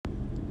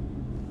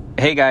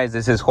Hey guys,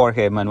 this is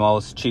Jorge,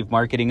 Manuel's Chief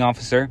Marketing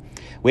Officer.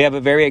 We have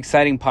a very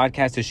exciting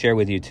podcast to share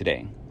with you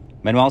today.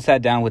 Manuel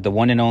sat down with the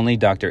one and only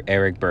Dr.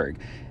 Berg.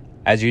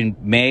 As you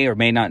may or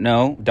may not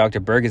know, Dr.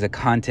 Berg is a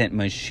content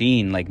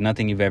machine like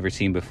nothing you've ever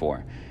seen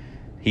before.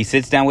 He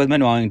sits down with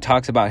Manuel and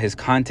talks about his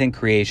content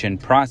creation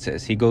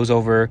process. He goes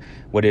over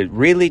what it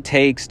really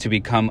takes to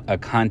become a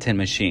content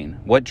machine,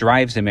 what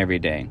drives him every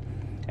day,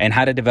 and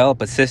how to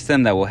develop a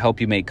system that will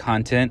help you make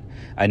content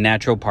a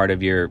natural part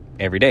of your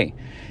everyday.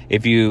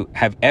 If you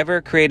have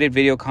ever created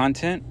video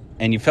content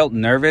and you felt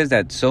nervous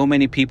that so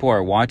many people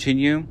are watching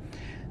you,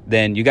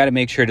 then you got to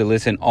make sure to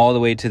listen all the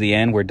way to the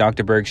end where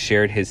Dr. Berg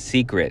shared his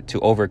secret to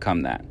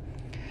overcome that.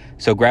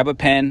 So grab a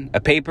pen, a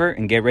paper,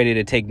 and get ready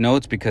to take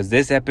notes because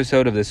this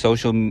episode of the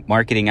Social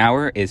Marketing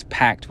Hour is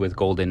packed with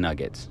golden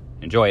nuggets.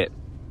 Enjoy it.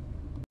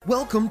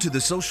 Welcome to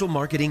the Social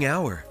Marketing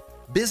Hour.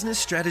 Business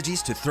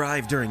strategies to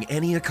thrive during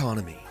any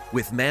economy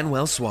with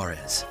Manuel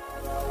Suarez.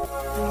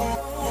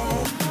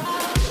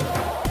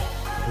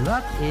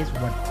 Luck is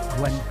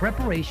when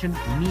preparation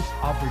meets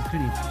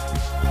opportunity.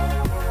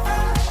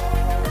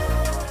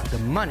 The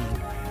money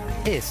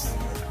is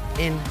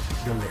in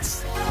the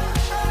list.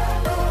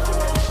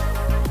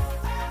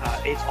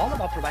 It's all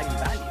about providing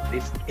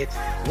value. It's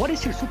what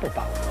is your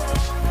superpower?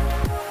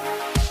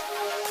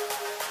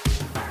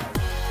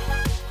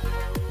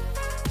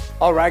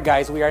 All right,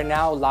 guys, we are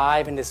now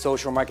live in the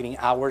Social Marketing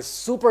Hour.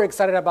 Super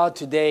excited about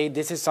today.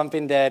 This is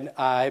something that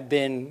I've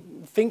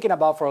been thinking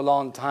about for a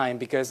long time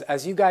because,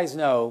 as you guys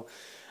know,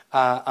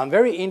 I'm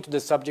very into the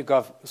subject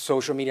of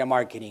social media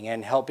marketing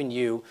and helping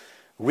you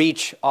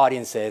reach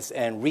audiences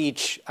and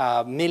reach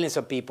millions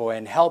of people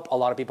and help a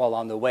lot of people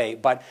along the way.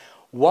 But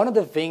one of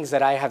the things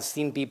that I have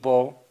seen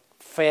people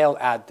fail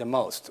at the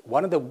most,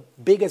 one of the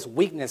biggest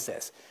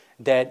weaknesses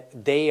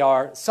that they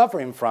are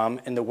suffering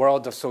from in the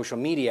world of social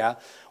media,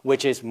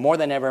 which is more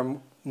than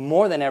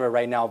ever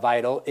right now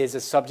vital, is the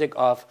subject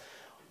of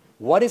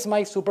what is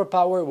my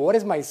superpower? What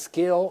is my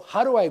skill?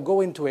 How do I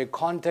go into a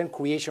content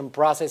creation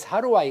process?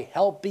 How do I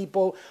help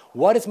people?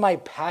 What is my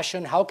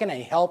passion? How can I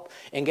help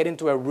and get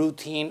into a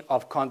routine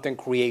of content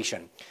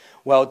creation?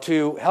 Well,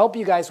 to help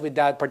you guys with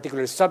that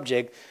particular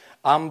subject,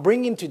 I'm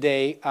bringing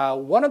today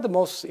one of the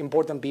most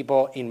important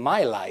people in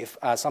my life,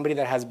 somebody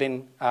that has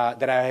been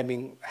that I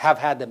have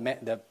had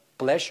the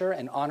pleasure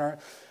and honor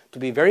to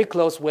be very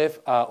close with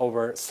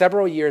over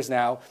several years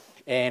now,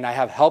 and I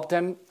have helped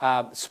him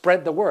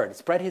spread the word,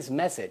 spread his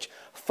message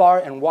far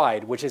and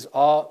wide, which is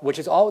all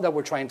that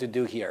we're trying to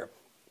do here.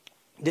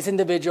 This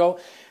individual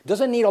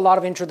doesn't need a lot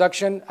of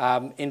introduction.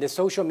 In the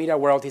social media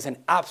world, he's an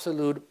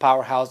absolute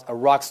powerhouse, a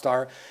rock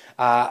star.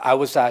 I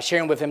was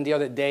sharing with him the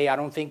other day, I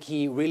don't think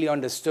he really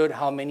understood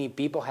how many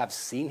people have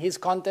seen his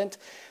content.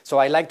 So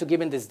I like to give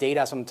him this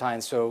data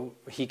sometimes so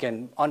he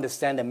can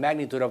understand the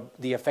magnitude of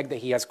the effect that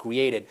he has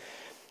created.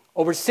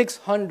 Over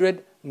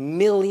 600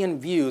 million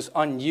views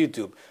on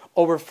YouTube.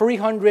 Over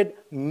 300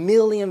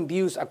 million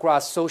views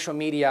across social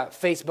media,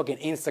 Facebook and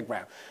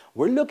Instagram.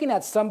 We're looking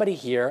at somebody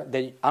here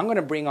that I'm going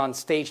to bring on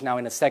stage now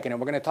in a second, and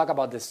we're going to talk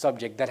about this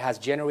subject that has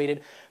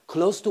generated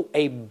close to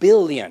 1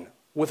 billion,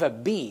 with a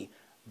B,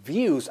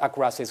 views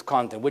across his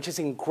content, which is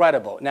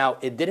incredible. Now,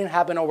 it didn't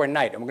happen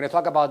overnight, and we're going to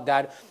talk about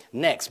that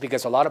next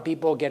because a lot of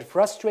people get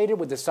frustrated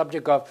with the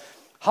subject of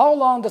how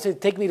long does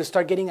it take me to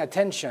start getting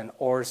attention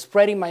or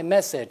spreading my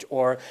message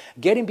or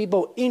getting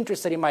people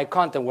interested in my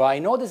content? Well, I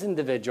know this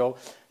individual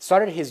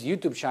started his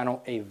YouTube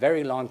channel a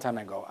very long time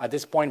ago, at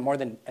this point more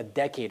than a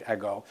decade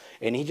ago,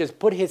 and he just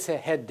put his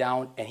head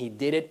down and he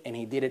did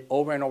it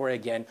over and over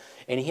again,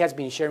 and he has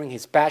been sharing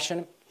his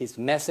passion, his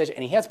message,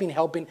 and he has been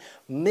helping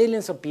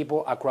millions of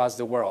people across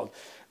the world.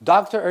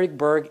 Dr.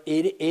 Berg,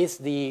 it is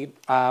the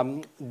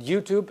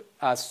YouTube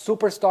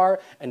superstar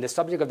and the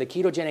subject of the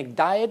ketogenic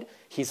diet.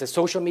 He's a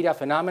social media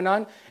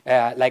phenomenon.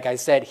 Like I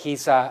said,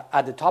 he's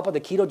at the top of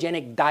the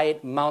ketogenic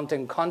diet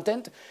mountain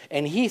content,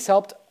 and he's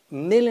helped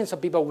millions of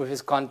people with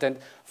his content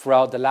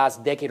throughout the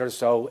last decade or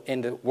so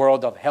in the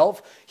world of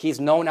health.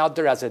 He's known out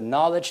there as a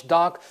knowledge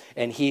doc,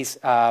 and he's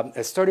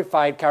a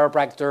certified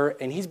chiropractor,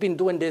 and he's been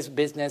doing this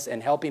business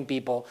and helping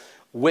people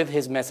with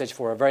his message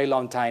for a very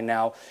long time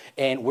now.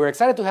 And we're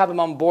excited to have him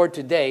on board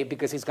today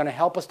because he's going to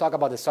help us talk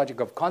about the subject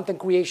of content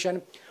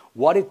creation,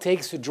 what it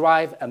takes to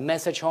drive a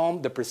message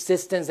home, the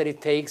persistence that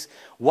it takes,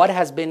 what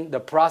has been the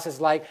process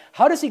like,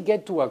 how does he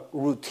get to a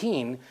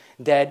routine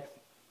that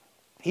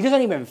he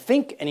doesn't even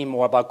think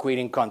anymore about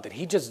creating content.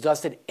 He just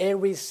does it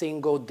every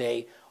single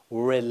day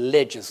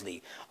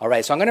religiously. All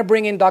right, so I'm going to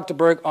bring in Dr.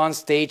 Berg on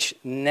stage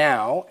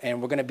now,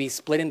 and we're going to be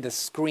splitting the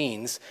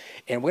screens,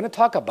 and we're going to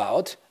talk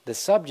about the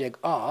subject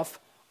of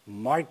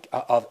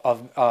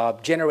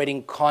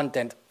generating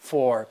content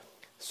for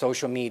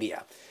social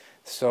media.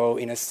 So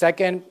in a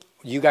second,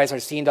 you guys are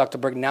seeing Dr.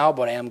 Berg now,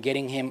 but I am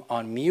getting him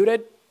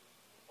unmuted.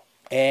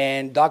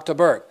 And Dr.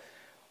 Berg,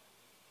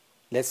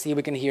 let's see if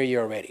we can hear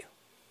you already.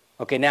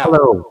 Okay, now.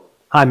 Hello.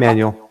 Hi,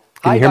 Manuel.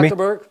 Can you hear me? Hi, Dr.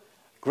 Berg.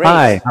 Great.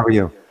 Hi, how are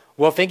you?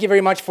 Well, thank you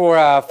very much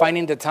for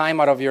finding the time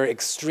out of your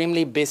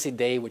extremely busy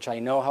day, which I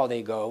know how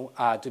they go,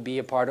 to be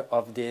a part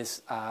of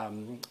this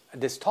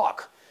this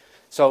talk.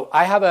 So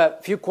I have a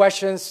few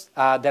questions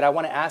that I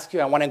want to ask you.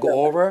 I want to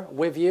go over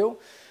with you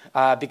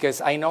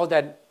because I know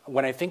that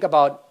when I think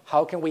about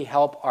how can we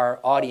help our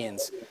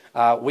audience,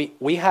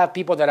 we have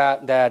people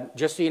that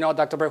just so you know,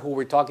 Dr. Berg, who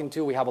we're talking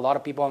to, we have a lot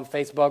of people on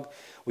Facebook.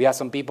 We have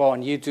some people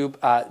on YouTube.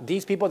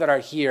 These people that are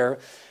here,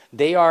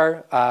 they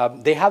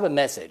have a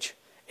message.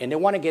 And they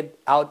want to get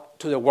out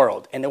to the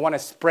world, and they want to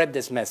spread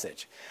this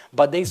message.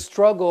 But they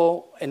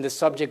struggle in the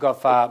subject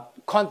of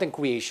content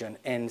creation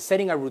and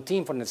setting a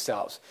routine for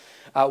themselves.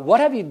 What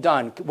have you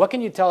done? What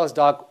can you tell us,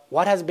 Doc?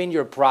 What has been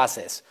your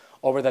process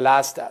over the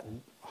last,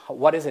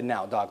 what is it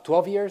now, Doc?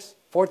 12 years?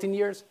 14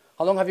 years?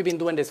 How long have you been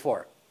doing this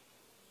for?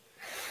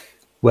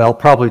 Well,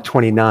 probably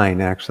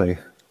 29, actually.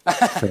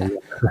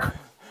 So,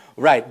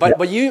 right.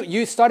 But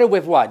you started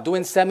with what?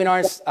 Doing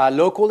seminars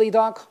locally,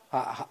 Doc?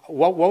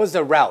 What was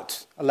the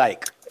route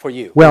like for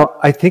you? well,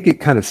 I think it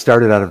kind of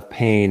started out of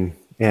pain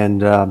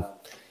and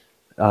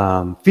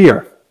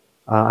fear.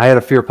 I had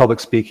a fear of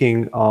public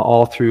speaking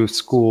all through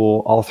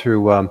school, all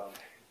through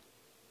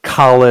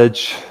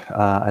college,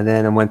 and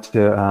then I went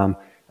to,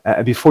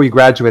 before you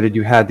graduated,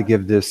 you had to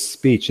give this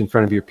speech in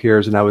front of your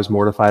peers, and I was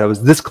mortified. I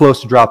was this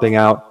close to dropping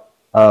out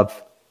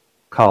of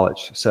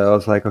college. So I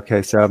was like,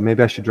 okay, so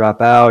maybe I should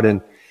drop out.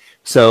 And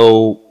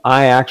so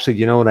I actually,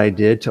 you know what I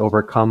did to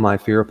overcome my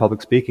fear of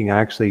public speaking? I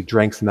actually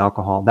drank some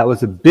alcohol. That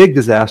was a big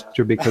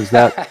disaster because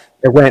that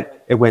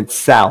it went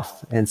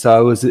south. And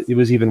so it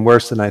was even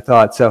worse than I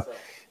thought. So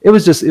it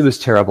was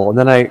terrible. And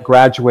then I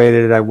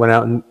graduated, I went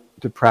out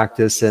to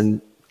practice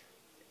and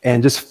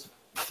just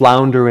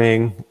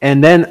floundering.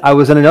 And then I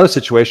was in another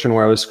situation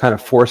where I was kind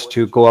of forced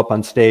to go up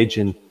on stage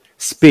and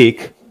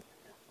speak.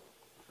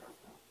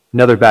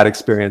 Another bad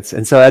experience.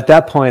 And so at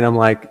that point, I'm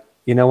like,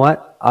 you know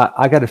what?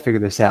 I got to figure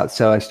this out.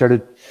 So I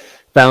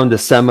found a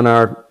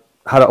seminar,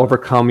 how to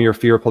overcome your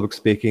fear of public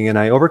speaking, and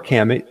I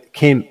overcame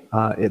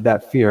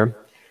that fear.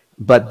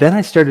 But then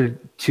I started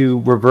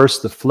to reverse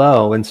the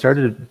flow and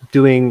started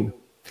doing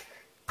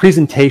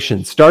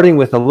presentations, starting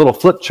with a little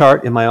flip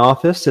chart in my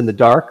office in the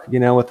dark, you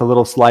know, with a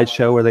little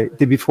slideshow where they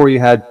did before you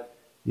had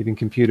even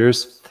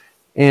computers,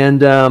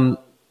 and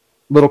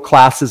little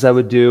classes I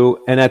would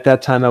do. And at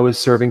that time I was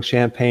serving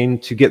champagne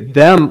to get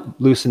them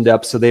loosened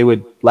up so they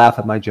would laugh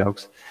at my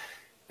jokes.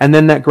 And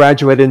then that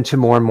graduated into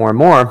more and more and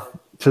more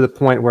to the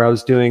point where I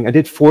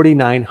did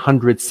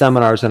 4,900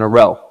 seminars in a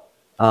row.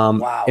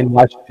 Wow.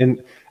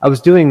 And I was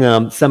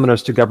doing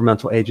seminars to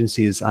governmental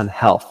agencies on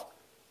health.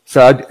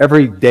 So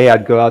every day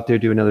I'd go out there,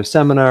 do another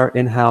seminar,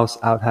 in-house,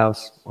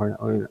 outhouse,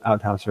 or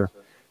outhouse, or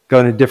go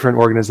into different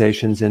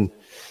organizations. And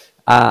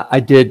I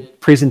did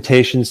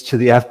presentations to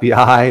the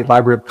FBI,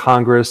 Library of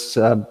Congress,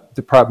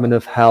 Department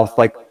of Health,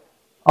 like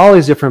all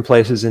these different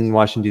places in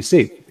Washington,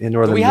 D.C., in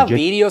Northern Virginia. Do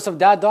we have videos of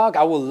that, Doc?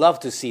 I would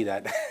love to see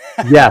that.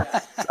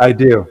 Yes, I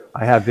do.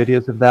 I have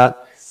videos of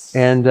that.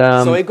 And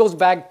so it goes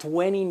back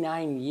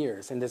 29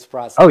 years in this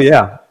process. Oh,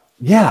 yeah.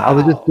 Yeah, Wow. I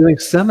was just doing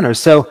seminars.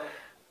 So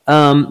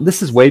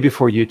this is way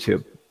before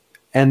YouTube.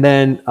 And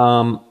then,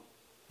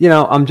 you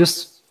know,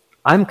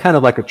 I'm kind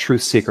of like a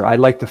truth seeker. I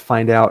like to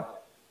find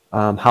out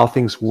how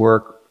things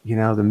work, you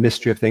know, the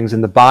mystery of things.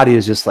 And the body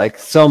is just like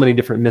so many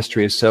different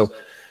mysteries. So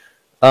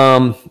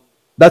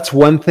that's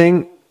one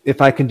thing. If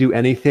I can do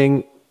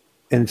anything,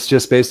 and it's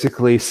just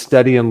basically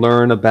study and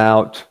learn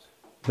about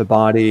the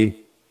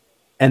body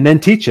and then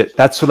teach it.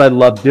 That's what I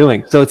love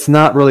doing. So it's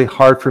not really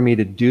hard for me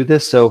to do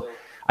this. So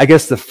I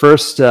guess the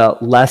first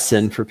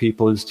lesson for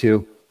people is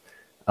to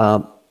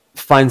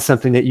find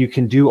something that you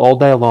can do all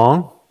day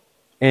long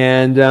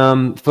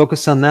and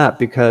focus on that,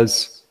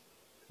 because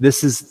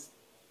this is,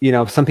 you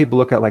know, some people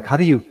look at like, how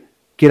do you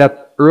get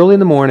up early in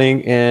the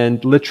morning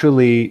and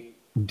literally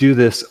do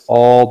this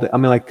all day? I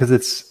mean, like,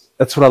 because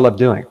that's what I love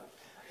doing.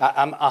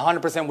 I'm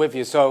 100% with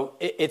you. So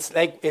it's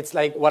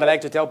like what I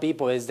like to tell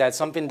people is that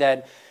something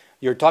that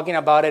you're talking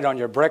about it on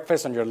your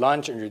breakfast, on your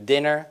lunch, on your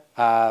dinner.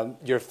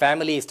 Your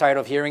family is tired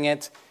of hearing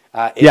it.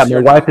 Yeah, my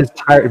wife is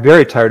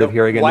very tired of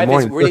hearing it in the morning.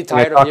 Wife is really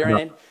tired of hearing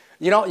it.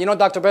 You know,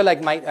 Dr. Berg,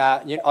 like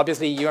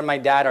obviously you and my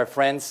dad are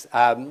friends.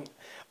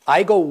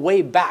 I go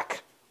way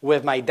back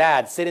with my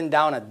dad sitting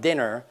down at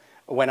dinner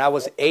when I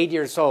was 8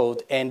 years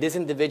old, and this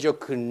individual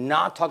could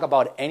not talk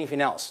about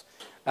anything else.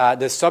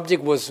 The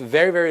subject was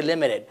very, very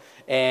limited,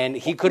 and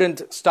he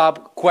couldn't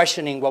stop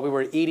questioning what we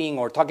were eating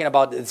or talking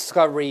about the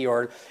discovery.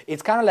 Or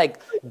it's kind of like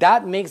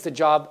that makes the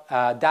job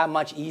that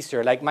much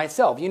easier. Like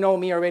myself, you know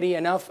me already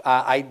enough.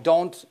 I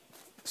don't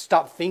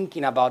stop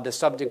thinking about the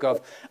subject of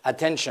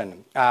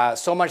attention.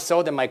 So much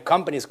so that my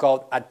company is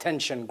called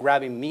Attention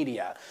Grabbing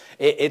Media.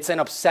 It's an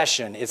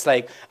obsession. It's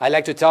like I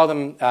like to tell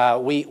them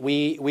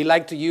we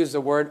like to use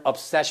the word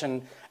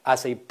obsession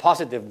as a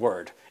positive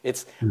word.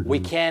 It's we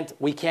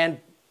can't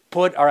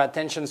put our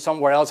attention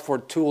somewhere else for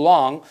too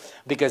long,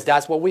 because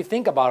that's what we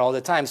think about all the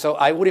time. So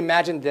I would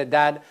imagine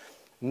that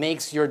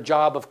makes your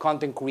job of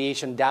content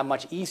creation that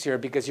much easier,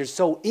 because you're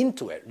so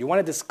into it. You want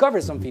to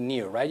discover something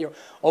new, right? You're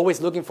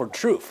always looking for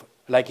truth.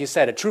 Like you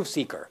said, a truth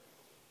seeker.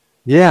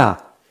 Yeah.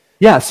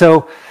 Yeah.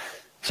 So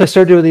I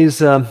started doing these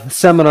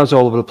seminars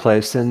all over the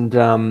place.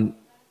 And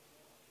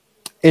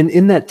and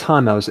in that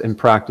time, I was in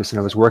practice and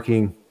I was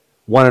working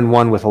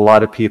one-on-one with a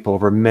lot of people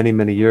over many,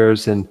 many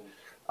years, and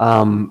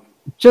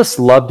just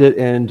loved it.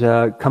 And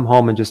come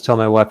home and just tell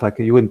my wife, like,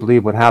 you wouldn't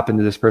believe what happened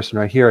to this person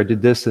right here. I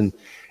did this, and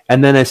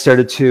then I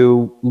started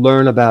to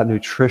learn about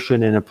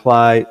nutrition and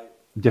apply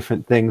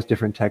different things,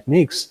 different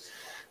techniques.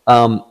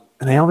 And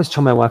I always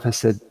told my wife, I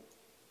said,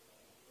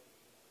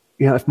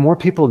 you know, if more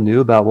people knew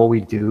about what we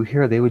do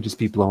here, they would just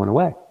be blown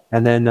away.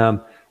 And then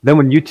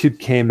when YouTube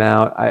came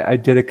out, I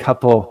did a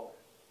couple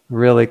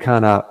really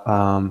kind of,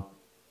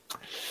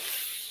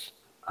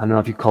 I don't know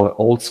if you call it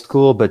old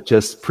school, but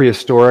just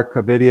prehistoric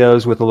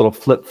videos with a little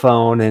flip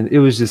phone. And it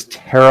was just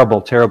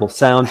terrible, terrible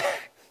sound.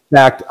 In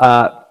fact,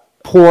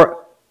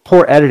 poor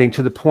editing,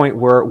 to the point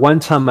where one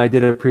time I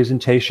did a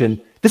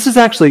presentation. This is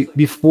actually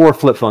before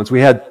flip phones.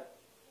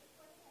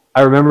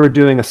 I remember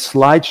doing a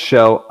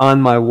slideshow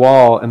on my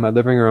wall in my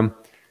living room,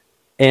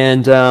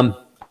 and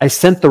I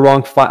sent the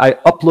wrong file. I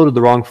uploaded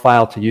the wrong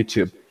file to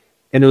YouTube.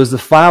 And it was the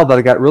file that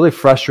I got really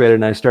frustrated,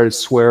 and I started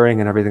swearing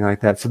and everything like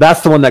that. So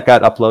that's the one that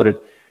got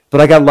uploaded. But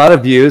I got a lot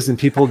of views, and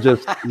people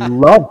just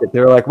loved it.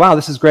 They were like, wow,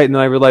 this is great. And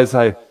then I realized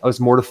I was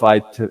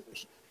mortified.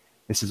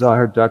 He says, oh, I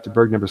heard Dr.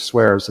 Berg never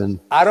swears. And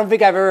I don't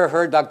think I've ever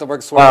heard Dr.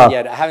 Berg swear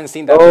yet. I haven't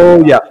seen that. Oh,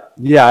 video.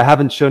 Yeah, I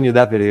haven't shown you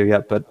that video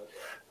yet. But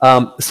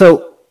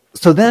so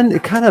then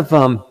it kind of,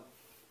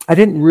 I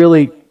didn't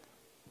really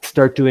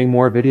start doing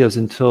more videos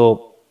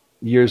until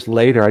years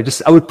later.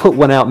 I would put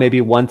one out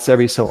maybe once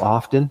every so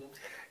often.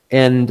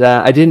 And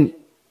I didn't,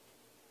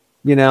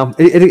 you know,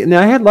 and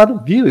I had a lot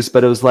of views,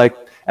 but it was like,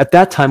 at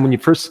that time, when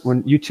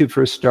YouTube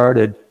first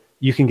started,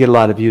 you can get a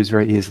lot of views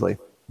very easily.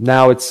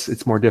 Now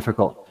it's more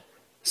difficult.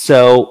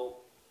 So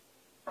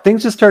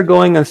things just started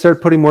going. I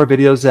started putting more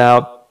videos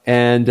out,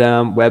 and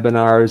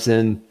webinars,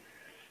 and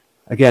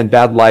again,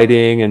 bad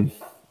lighting and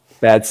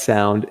bad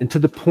sound. And to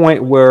the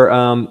point where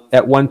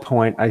at one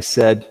point I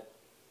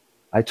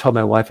told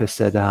my wife, I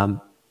said, I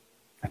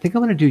think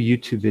I'm going to do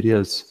YouTube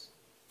videos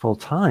full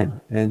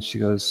time. And she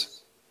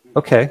goes,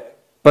 okay,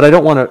 but I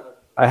don't want to.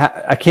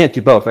 I can't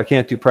do both. I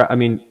can't do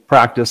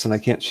practice, and I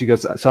can't. She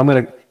goes, so I'm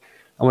going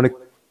to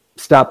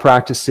stop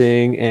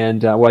practicing.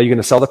 And well, are you going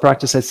to sell the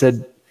practice? I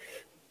said,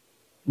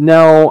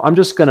 no, I'm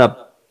just going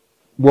to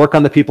work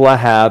on the people I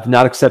have,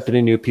 not accept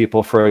any new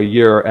people for a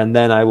year, and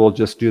then I will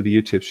just do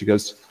the YouTube. She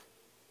goes,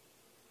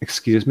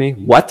 excuse me,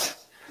 what?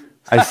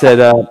 I said,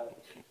 well,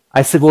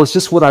 it's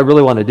just what I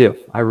really want to do.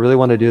 I really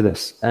want to do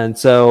this. And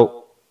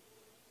so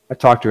I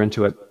talked her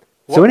into it.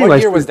 So anyways, what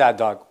year was that,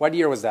 Doc? What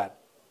year was that?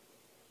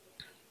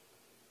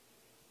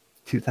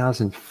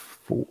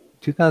 2004?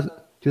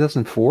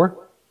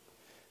 2004?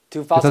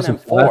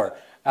 2004.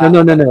 No.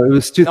 It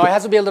was no, it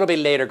has to be a little bit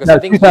later, because I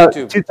think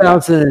YouTube.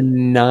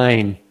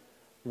 2009.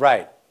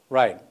 Right.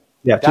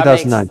 Yeah,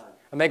 2009.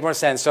 It makes more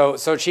sense.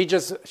 So she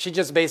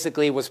just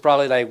basically was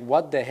probably like,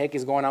 what the heck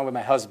is going on with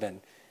my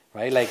husband,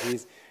 right? Like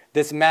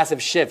this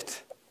massive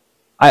shift.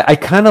 I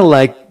kind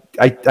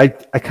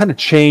of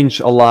change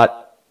a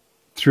lot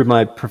through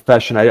my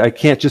profession. I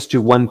can't just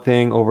do one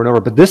thing over and over.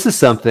 But this is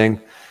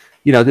something,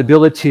 you know, the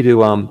ability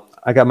to,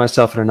 I got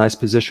myself in a nice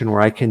position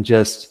where I can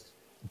just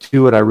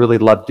do what I really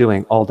love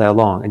doing all day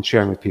long and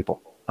sharing with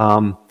people.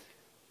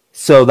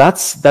 So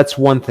that's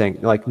one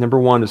thing. Like, number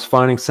one is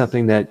finding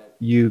something that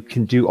you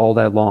can do all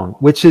day long,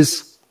 which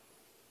is,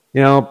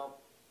 you know,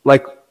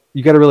 like,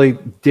 you got to really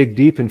dig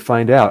deep and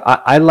find out.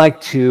 I like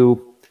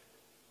to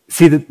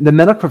see the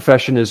medical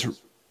profession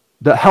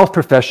the health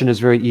profession is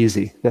very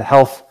easy. The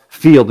health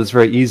field is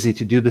very easy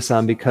to do this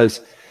on,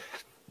 because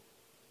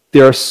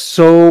there are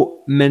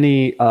so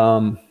many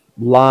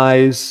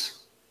lies,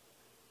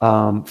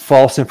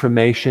 false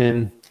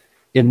information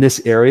in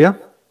this area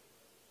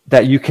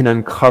that you can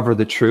uncover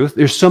the truth.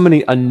 There's so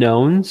many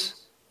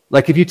unknowns.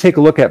 Like, if you take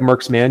a look at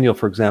Merck's manual,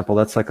 for example,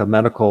 that's like a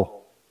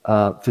medical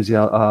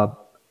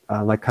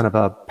like kind of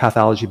a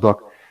pathology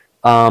book.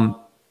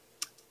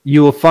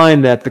 You will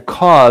find that the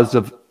cause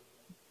of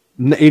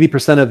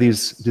 80% of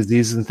these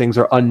diseases and things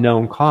are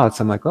unknown cause.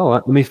 I'm like, oh,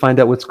 let me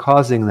find out what's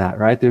causing that,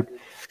 right?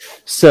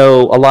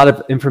 So a lot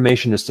of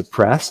information is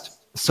suppressed.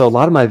 So a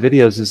lot of my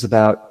videos is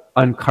about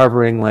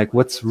uncovering, like,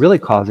 what's really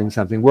causing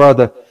something. Where are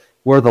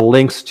the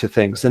links to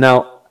things? And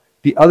now,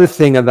 the other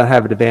thing that I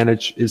have an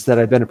advantage is that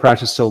I've been in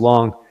practice so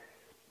long.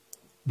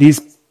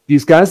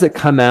 These guys that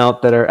come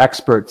out that are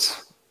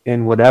experts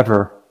in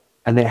whatever,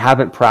 and they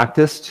haven't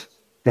practiced,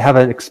 they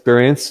haven't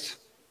experienced,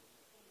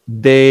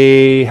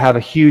 they have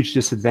a huge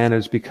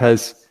disadvantage,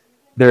 because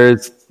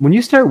when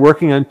you start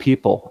working on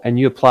people and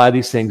you apply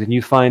these things and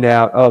you find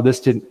out, oh,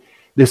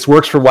 this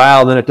works for a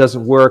while, then it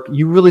doesn't work,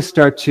 you really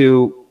start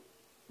to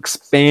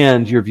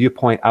expand your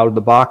viewpoint out of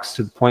the box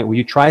to the point where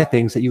you try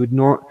things that you would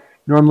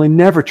normally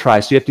never try.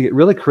 So you have to get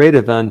really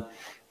creative and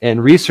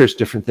research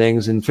different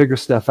things and figure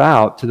stuff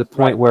out, to the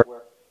point where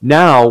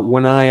now,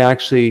 when I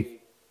actually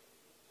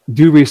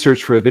do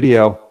research for a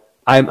video,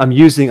 I'm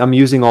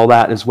using all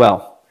that as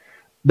well.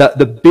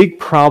 The big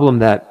problem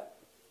that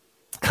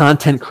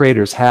content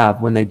creators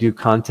have when they do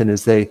content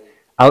is they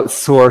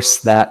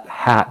outsource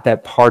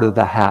that part of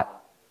the hat.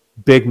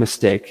 Big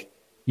mistake.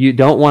 you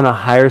don't want to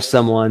hire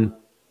someone,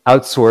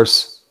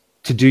 outsource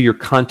to do your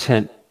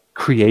content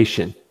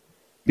creation.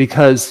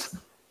 Because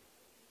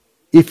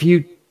if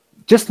you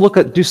just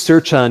do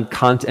search on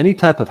content, any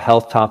type of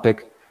health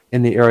topic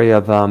in the area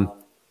of, on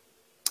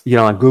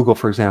Google,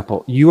 for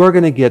example, you are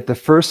going to get the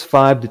first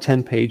 5 to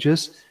 10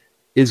 pages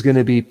is going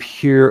to be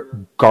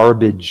pure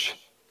garbage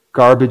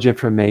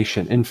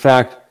information. In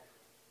fact,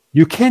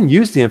 you can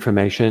use the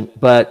information,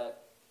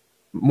 but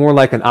more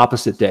like an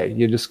opposite day.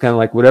 You just kind of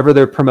like whatever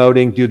they're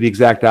promoting, do the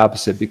exact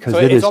opposite, because so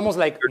it's almost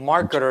like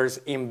marketers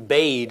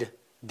invade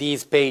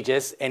these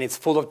pages and it's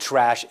full of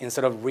trash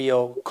instead of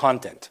real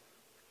content.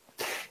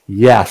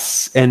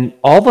 Yes, and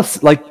all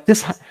this, like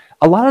this,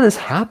 a lot of this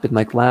happened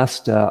like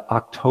last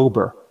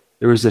October.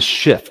 There was a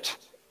shift.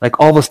 Like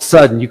all of a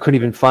sudden, you couldn't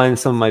even find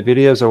some of my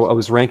videos, or I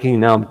was ranking,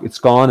 now it's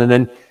gone. And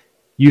then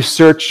you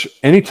search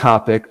any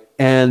topic,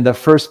 and the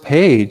first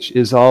page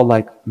is all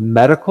like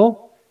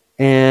medical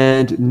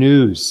and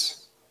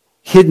news,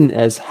 hidden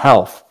as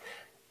health.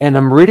 And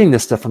I'm reading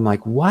this stuff. I'm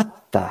like,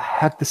 what the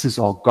heck? This is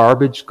all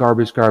garbage,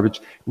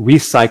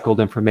 recycled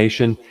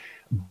information.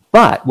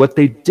 But what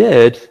they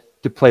did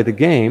to play the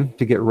game,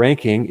 to get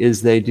ranking,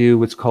 is they do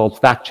what's called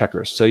fact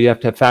checkers. So you have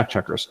to have fact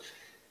checkers.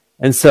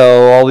 And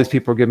so all these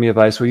people are giving me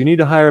advice. Well, you need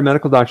to hire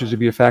medical doctors to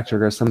be a fact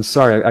checker. So I'm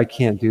sorry, I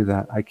can't do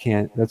that. I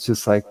can't. That's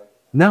just like,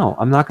 no,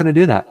 I'm not going to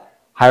do that.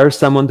 Hire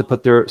someone to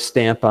put their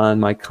stamp on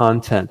my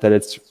content, that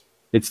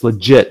it's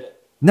legit.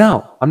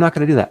 No, I'm not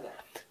going to do that.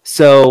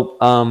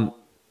 So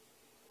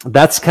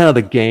that's kind of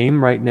the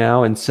game right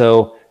now. And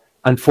so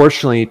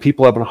unfortunately,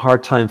 people have a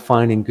hard time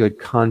finding good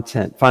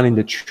content, finding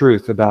the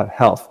truth about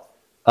health.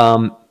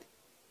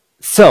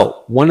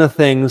 So one of the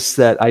things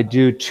that I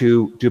do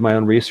to do my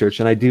own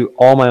research, and I do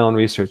all my own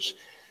research,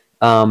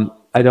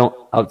 I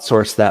don't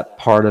outsource that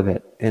part of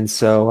it. And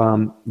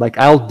so like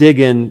I'll dig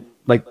in,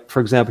 like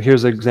for example,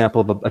 here's an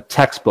example of a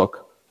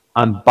textbook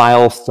on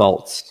bile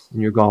salts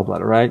in your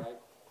gallbladder, right?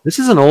 This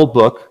is an old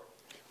book.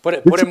 Put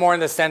it more in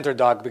the center,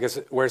 Doc, because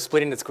we're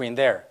splitting the screen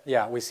there.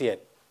 Yeah, we see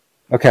it.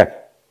 Okay.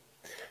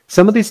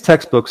 Some of these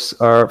textbooks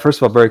are, first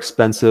of all, very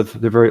expensive.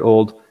 They're very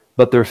old,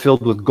 but they're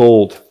filled with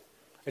gold.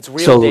 It's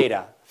real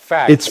data.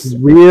 Facts, it's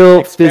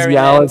real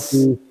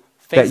physiology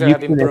things that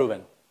have been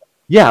proven.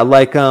 Yeah,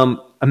 like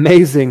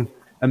amazing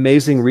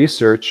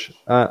research.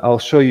 I'll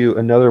show you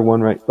another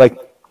one. Right, like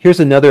here's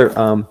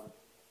another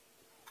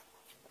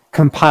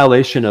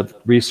compilation of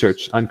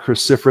research on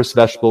cruciferous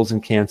vegetables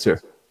and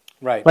cancer.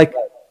 Right. Like,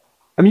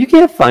 I mean, you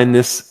can't find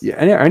this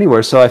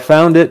anywhere. So I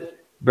found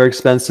it, very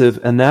expensive,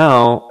 and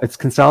now it's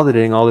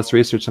consolidating all this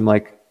research. I'm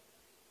like,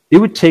 it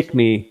would take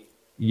me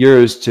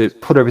years to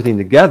put everything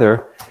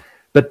together.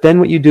 But then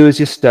what you do is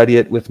you study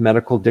it with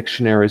medical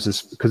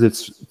dictionaries, because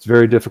it's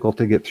very difficult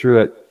to get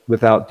through it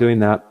without doing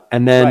that.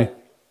 And then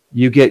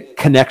you get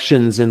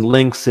connections and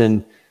links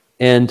and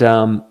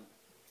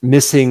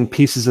missing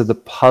pieces of the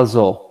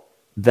puzzle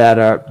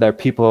that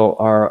people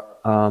are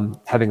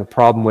having a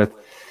problem with.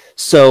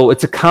 So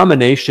it's a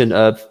combination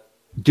of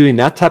doing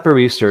that type of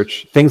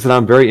research, things that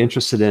I'm very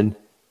interested in,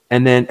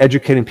 and then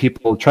educating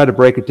people, try to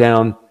break it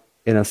down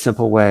in a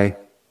simple way,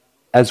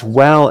 as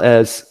well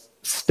as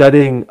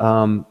studying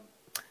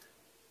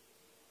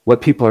what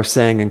people are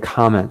saying in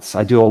comments.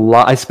 I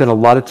spend a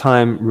lot of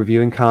time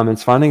reviewing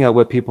comments, finding out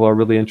what people are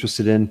really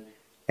interested in,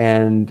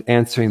 and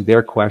answering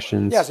their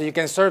questions. Yeah, so you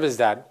can service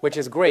that, which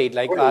is great.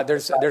 Like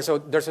there's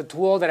a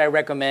tool that I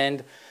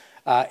recommend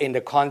in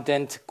the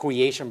content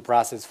creation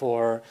process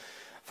for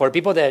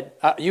people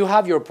that you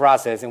have your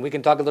process, and we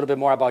can talk a little bit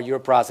more about your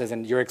process,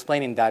 and you're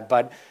explaining that.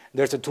 But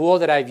there's a tool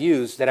that I've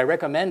used that I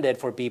recommended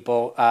for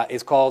people.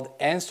 It's called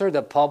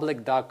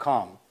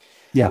answerthepublic.com.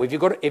 Yeah. If you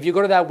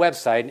go to that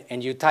website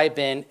and you type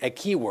in a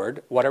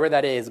keyword, whatever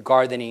that is,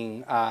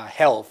 gardening,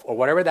 health, or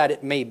whatever that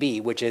it may be,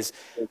 which is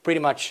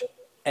pretty much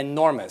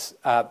enormous,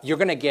 you're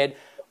going to get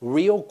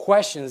real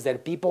questions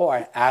that people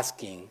are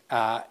asking,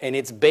 and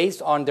it's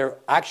based on their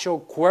actual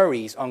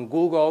queries on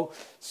Google,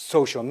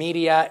 social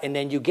media, and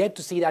then you get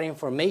to see that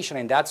information,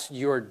 and that's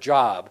your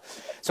job.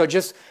 So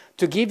just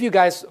to give you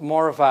guys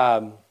more of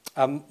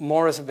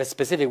a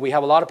specific, we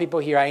have a lot of people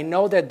here. I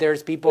know that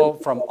there's people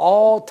from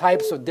all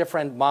types of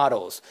different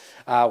models.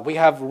 We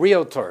have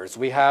realtors,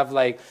 we have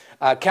like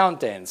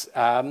accountants,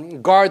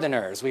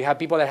 gardeners, we have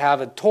people that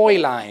have a toy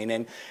line,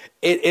 and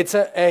it's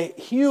a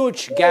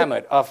huge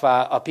gamut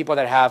of people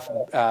that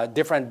have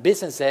different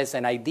businesses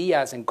and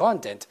ideas and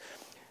content.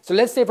 So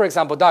let's say, for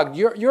example, Doug,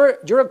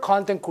 you're a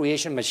content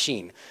creation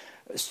machine.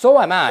 So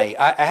am I.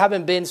 I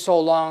haven't been so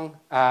long.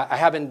 I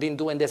haven't been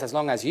doing this as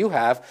long as you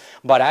have,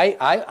 but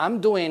I'm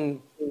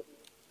doing,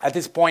 at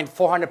this point,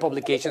 400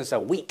 publications a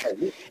week.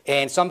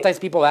 And sometimes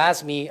people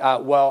ask me,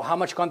 well, how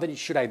much content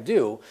should I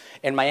do?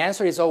 And my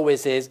answer is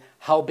always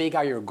how big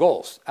are your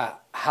goals?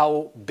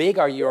 How big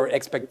are your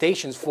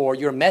expectations for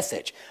your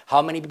message?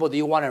 How many people do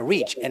you want to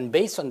reach? And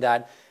based on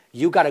that,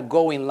 you got to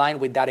go in line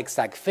with that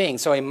exact thing.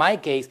 So in my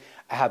case,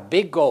 I have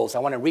big goals. I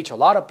want to reach a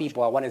lot of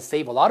people. I want to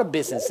save a lot of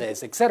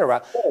businesses,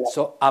 etc.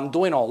 So I'm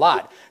doing a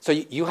lot. So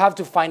you have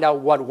to find out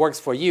what works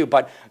for you.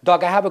 But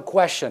Doc, I have a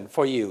question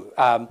for you.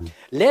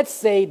 Let's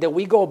say that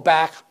we go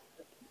back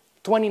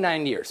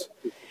 29 years.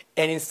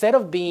 And instead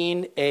of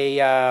being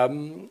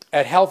a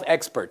health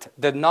expert,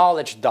 the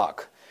knowledge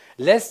doc,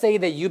 let's say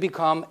that you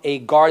become a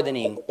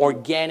gardening,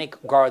 organic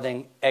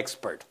gardening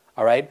expert,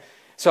 all right?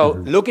 So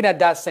looking at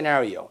that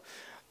scenario,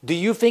 do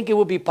you think it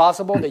would be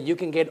possible that you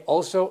can get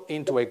also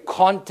into a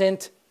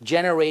content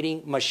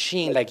generating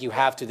machine like you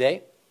have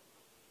today?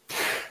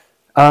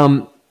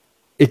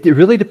 It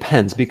really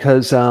depends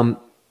because let's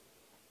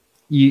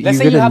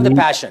say you have the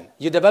passion,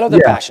 you develop the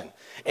passion.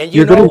 And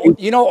you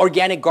know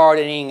organic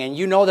gardening, and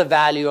you know the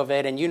value of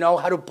it, and you know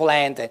how to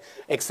plant,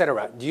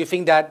 etc. Do you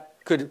think that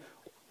could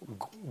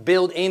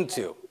build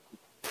into?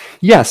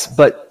 Yes,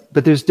 but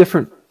there's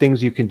different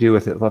things you can do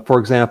with it. For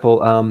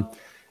example,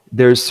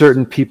 there's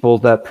certain people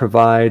that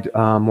provide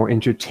more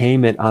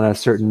entertainment on a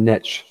certain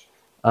niche.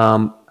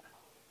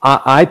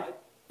 I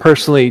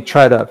personally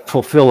try to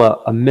fulfill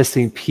a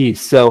missing piece.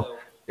 So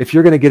if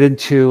you're going to get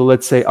into,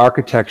 let's say,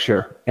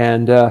 architecture,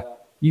 and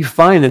you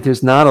find that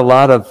there's not a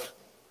lot of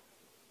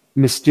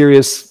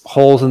mysterious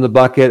holes in the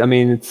bucket. I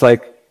mean, it's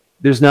like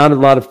there's not a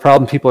lot of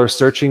problem. People are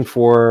searching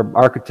for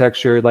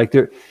architecture. Like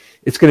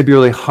it's going to be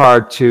really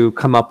hard to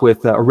come up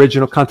with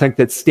original content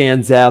that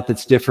stands out,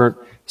 that's different.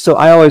 So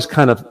I always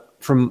kind of,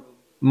 from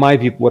my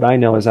view, what I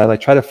know is I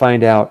try to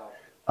find out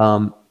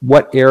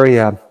what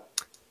area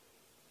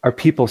are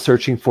people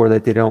searching for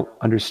that they don't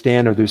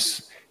understand, or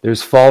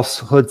there's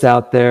falsehoods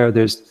out there.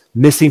 There's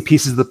missing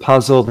pieces of the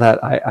puzzle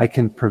that I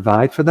can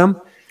provide for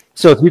them.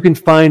 So if you can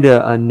find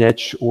a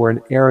niche or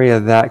an area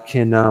that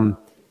can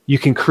you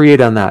can create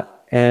on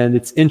that, and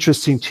it's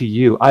interesting to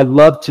you. I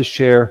love to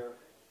share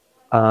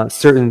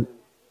certain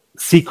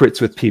secrets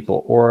with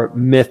people or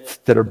myths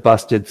that are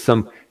busted.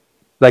 Some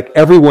like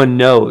everyone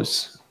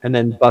knows, and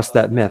then bust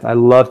that myth. I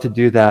love to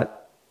do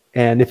that,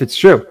 and if it's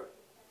true.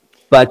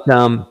 But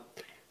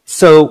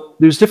so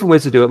there's different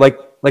ways to do it.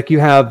 Like you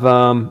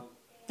have.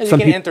 You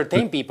can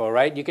entertain people,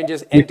 right? You can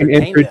just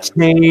entertain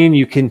them.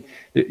 You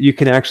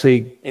can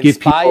actually give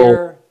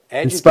people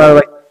inspire.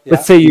 Like,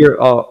 let's say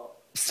you're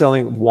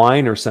selling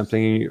wine or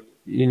something, and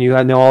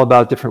you know all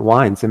about different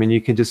wines. I mean, you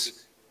can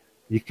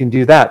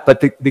do that.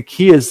 But the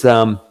key is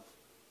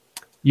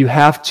you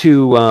have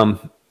to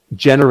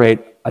generate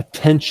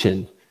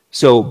attention.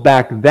 So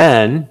back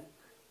then,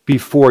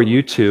 before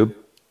YouTube,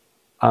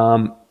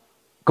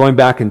 going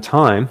back in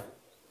time.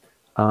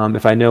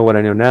 If I know what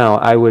I know now,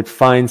 I would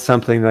find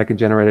something that could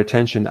generate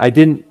attention.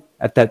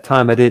 At that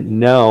time, I didn't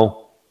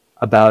know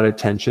about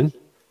attention.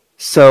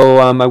 So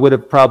I would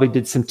have probably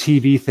did some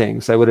TV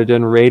things. I would have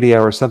done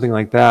radio or something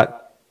like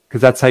that,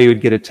 because that's how you would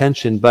get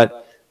attention.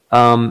 But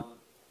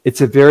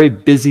it's a very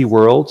busy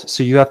world,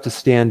 so you have to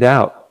stand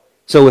out.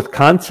 So with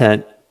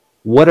content,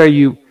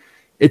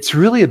 it's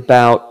really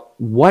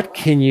about what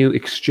can you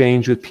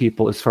exchange with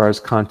people as far as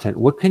content?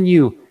 What can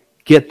you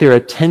get their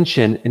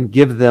attention and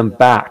give them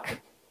back?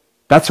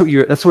 That's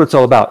what it's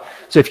all about.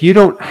 So if you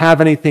don't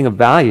have anything of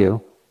value,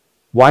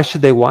 why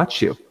should they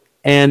watch you?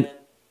 And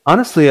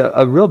honestly,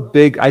 a real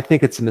big, I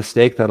think it's a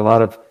mistake that a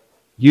lot of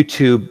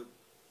YouTube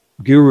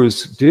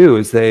gurus do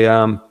is they,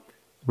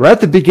 right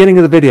at the beginning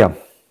of the video,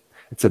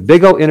 it's a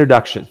big old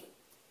introduction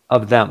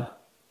of them.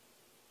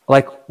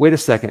 Like, wait a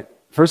second.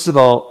 First of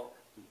all,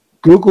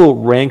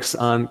 Google ranks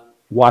on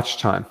watch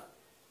time.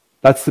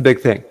 That's the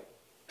big thing.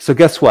 So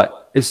guess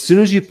what? As soon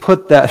as you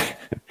put that,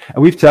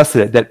 and we've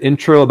tested it, that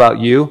intro about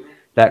you,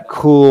 that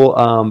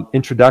cool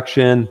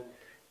introduction,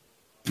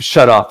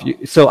 shut off.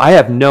 So I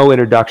have no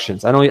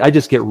introductions. I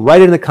just get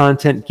right into the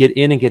content, get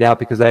in and get out,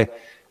 because I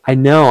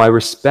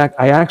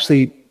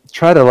actually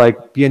try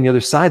to be on the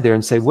other side there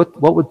and say,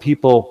 what would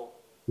people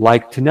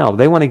like to know?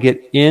 They want to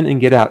get in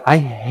and get out. I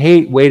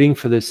hate waiting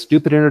for this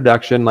stupid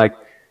introduction. All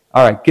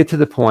right, get to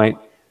the point.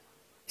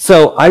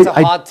 So that's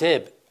a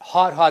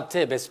hot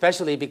tip,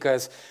 especially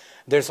because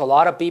there's a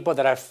lot of people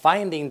that are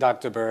finding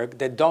Dr. Berg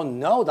that don't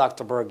know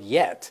Dr. Berg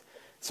yet.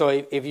 So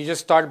if you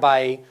just start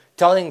by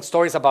telling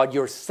stories about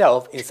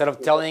yourself instead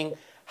of telling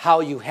how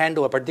you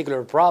handle a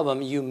particular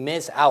problem, you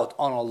miss out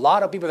on a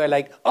lot of people that are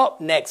like, oh,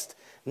 next.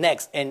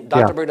 And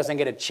Dr. Berg doesn't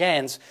get a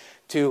chance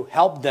to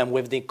help them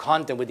with the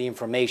content, with the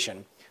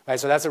information. Right?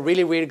 So that's a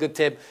really, really good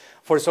tip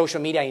for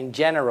social media in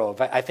general.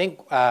 I think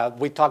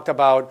we talked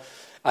about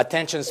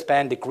attention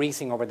span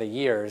decreasing over the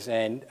years.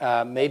 And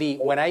maybe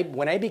when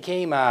I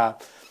became a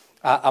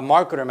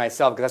marketer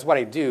myself, because that's what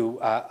I do,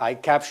 I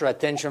capture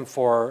attention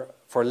for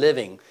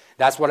living.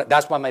 That's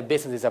what my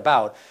business is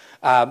about.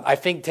 I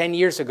think 10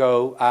 years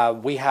ago,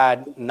 we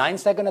had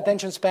 9-second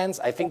attention spans.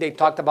 I think they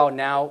talked about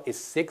now is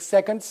 6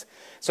 seconds.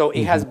 So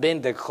it has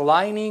been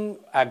declining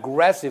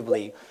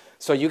aggressively.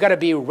 So you got to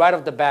be right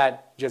off the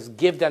bat, just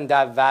give them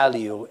that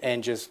value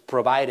and just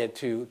provide it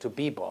to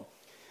people.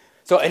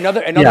 So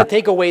another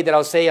takeaway that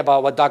I'll say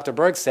about what Dr.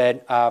 Berg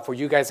said for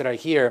you guys that are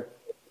here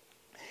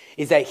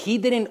is that he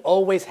didn't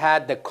always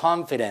have the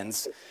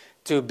confidence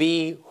to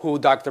be who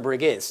Dr.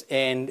 Berg is.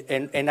 And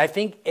I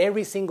think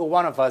every single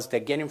one of us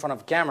that get in front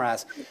of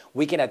cameras,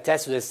 we can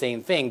attest to the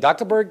same thing.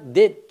 Dr. Berg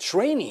did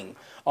training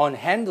on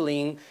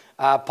handling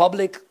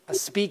public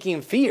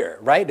speaking fear,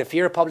 right? The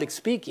fear of public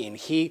speaking.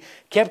 He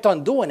kept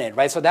on doing it,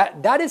 right? So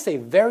that is a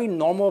very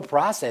normal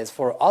process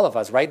for all of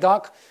us, right,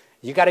 Doc?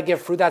 You got to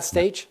get through that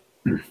stage.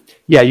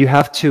 Yeah, you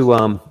have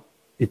to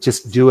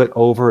just do it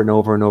over and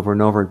over and over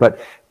and over.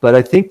 But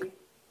I think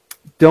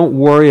don't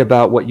worry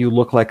about what you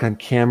look like on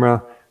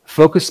camera.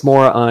 Focus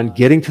more on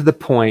getting to the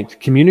point,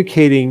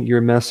 communicating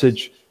your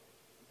message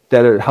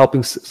that are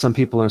helping some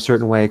people in a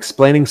certain way,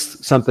 explaining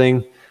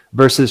something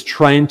versus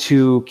trying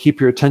to keep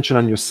your attention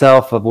on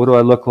yourself of what do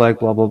I look like,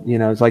 blah, blah. You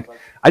know, it's like,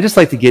 I just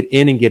like to get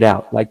in and get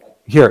out. Like,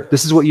 here,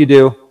 this is what you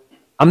do.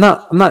 I'm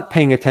not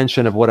paying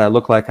attention of what I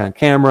look like on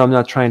camera. I'm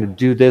not trying to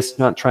do this,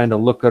 not trying to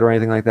look good or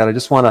anything like that. I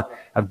just want to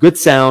have good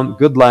sound,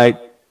 good light.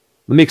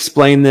 Let me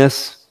explain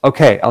this.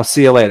 Okay, I'll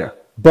see you later.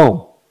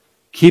 Boom.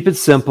 Keep it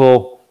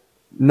simple,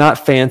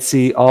 not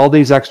fancy. All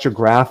these extra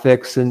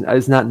graphics and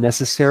is not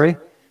necessary.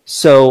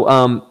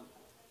 So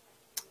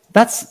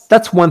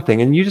that's one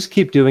thing, and you just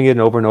keep doing it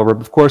over and over.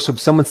 Of course, if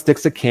someone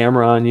sticks a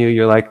camera on you,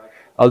 you're like,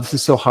 "Oh, this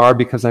is so hard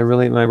because am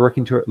I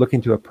looking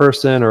to a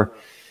person?" Or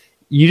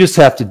you just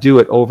have to do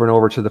it over and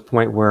over to the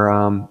point where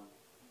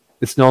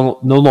it's no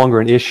longer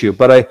an issue.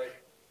 But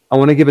I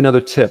want to give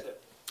another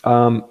tip.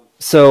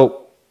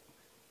 So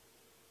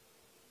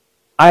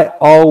I'm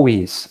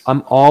always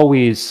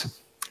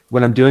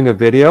when I'm doing a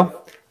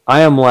video, I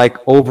am like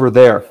over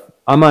there.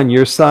 I'm on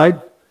your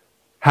side.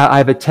 I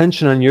have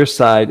attention on your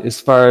side as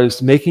far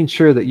as making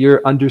sure that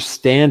you're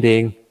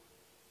understanding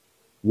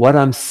what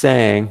I'm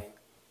saying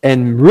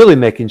and really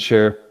making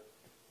sure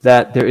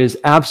that there is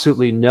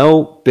absolutely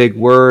no big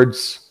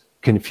words,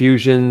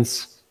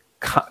 confusions,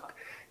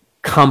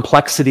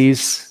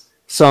 complexities.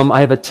 So I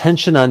have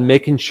attention on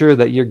making sure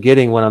that you're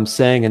getting what I'm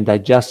saying and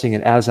digesting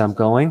it as I'm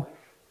going.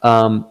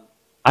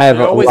 I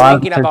have always a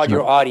lot thinking of about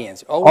your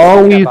audience.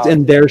 Always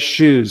in their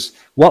shoes.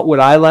 What would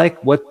I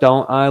like? What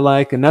don't I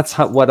like? And that's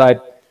what I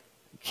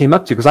came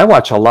up to, because I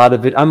watch a lot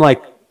of it. I'm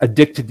like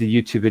addicted to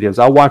YouTube videos.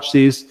 I'll watch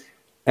these,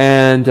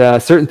 and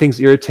certain things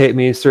irritate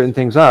me. Certain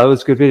things, oh, it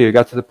was a good video. It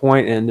got to the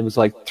point, and it was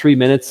like 3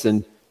 minutes,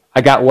 and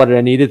I got what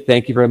I needed.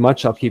 Thank you very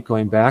much. I'll keep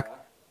going back.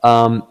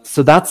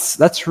 So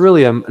that's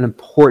really an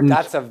important.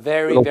 That's a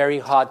very, very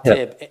hot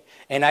tip.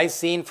 And I've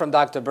seen from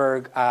Dr.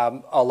 Berg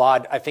a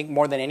lot, I think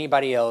more than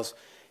anybody else,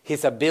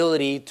 his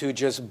ability to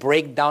just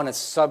break down a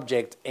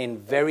subject in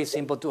very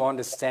simple to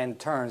understand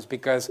terms,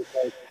 because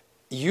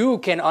you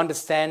can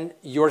understand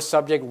your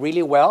subject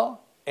really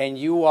well and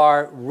you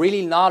are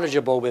really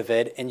knowledgeable with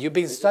it and you've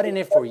been studying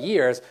it for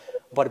years,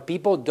 but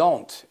people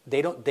don't.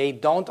 They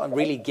don't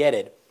really get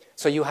it.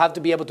 So you have to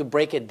be able to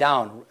break it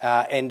down.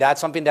 And that's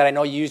something that I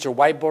know you use your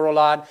whiteboard a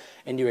lot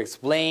and you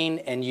explain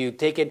and you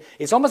take it.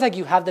 It's almost like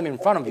you have them in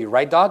front of you,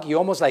 right, Doc? You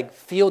almost like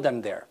feel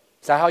them there.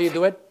 Is that how you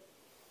do it?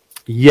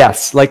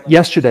 Yes. Like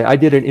yesterday, I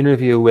did an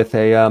interview with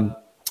a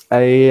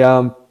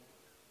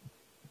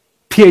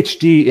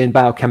PhD in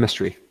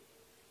biochemistry.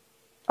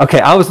 Okay,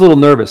 I was a little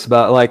nervous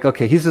about like,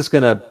 okay, he's just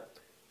going to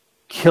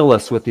kill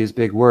us with these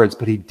big words,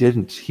 but he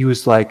didn't. He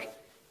was like,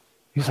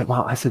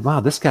 wow. I said, wow,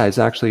 this guy is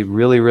actually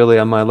really, really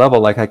on my level.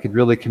 Like I could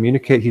really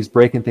communicate. He's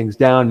breaking things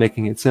down,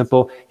 making it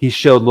simple. He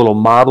showed little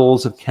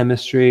models of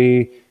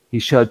chemistry. He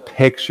showed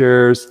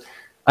pictures.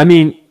 I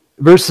mean,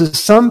 versus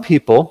some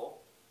people,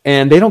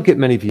 and they don't get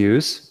many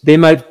views. They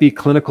might be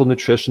clinical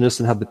nutritionists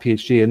and have the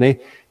PhD, and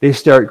they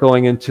start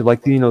going into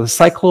like, the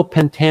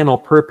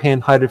cyclopentanol,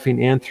 perpan, hydrophene,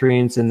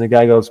 anthrenes, and the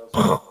guy goes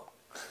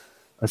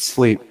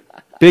asleep.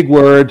 Big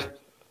word.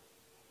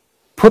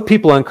 Put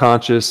people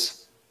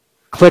unconscious.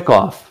 Click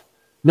off.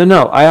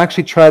 No. I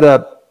actually try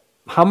to.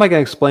 How am I going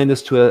to explain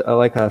this to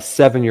like a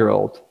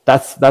 7-year-old?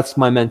 That's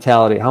my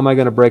mentality. How am I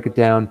going to break it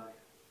down?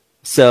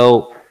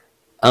 So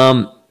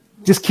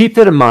just keep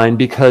that in mind,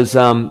 because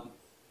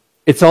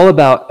it's all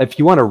about, if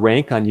you want to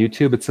rank on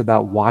YouTube, it's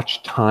about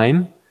watch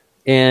time.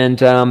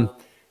 And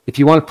if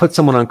you want to put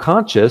someone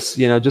unconscious,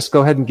 just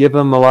go ahead and give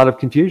them a lot of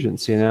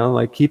confusions,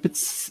 like keep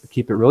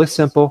it really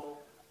simple.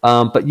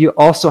 But you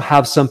also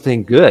have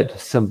something good,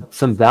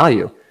 some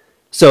value.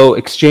 So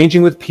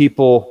exchanging with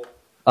people,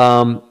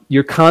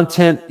 your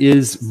content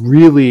is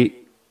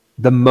really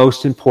the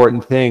most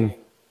important thing.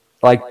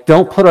 Like,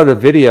 don't put out a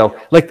video.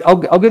 Like, I'll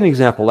give an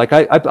example. Like,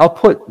 I'll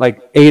put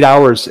like 8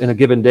 hours in a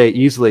given day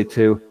easily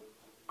to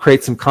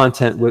create some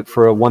content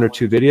for 1 or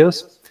 2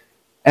 videos.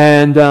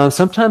 And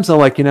sometimes I'm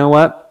like, you know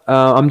what?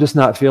 I'm just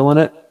not feeling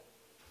it.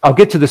 I'll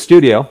get to the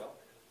studio.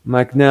 I'm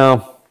like,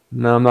 no,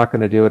 I'm not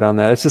going to do it on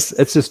that.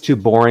 It's just too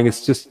boring.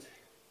 It's just,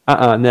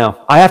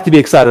 no. I have to be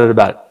excited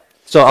about it.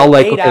 So I'll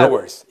like 8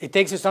 hours. It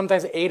takes you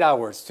sometimes 8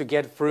 hours to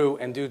get through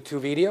and do 2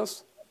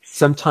 videos.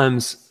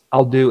 Sometimes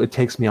it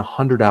takes me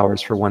 100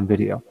 hours for 1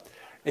 video.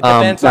 It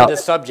depends on the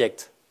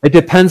subject. It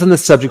depends on the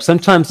subject.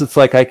 Sometimes it's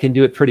like I can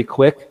do it pretty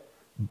quick.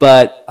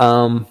 But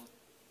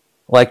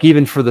like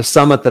even for the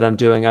summit that I'm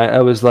doing,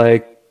 I was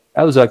like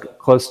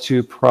close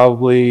to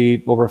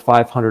probably over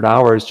 500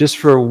 hours just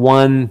for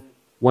one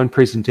one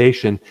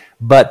presentation,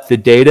 but the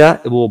data,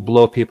 it will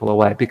blow people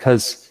away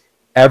because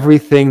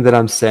everything that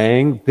I'm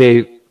saying,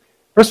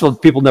 first of all,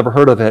 people never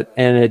heard of it,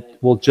 and it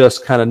will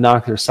just kind of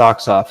knock their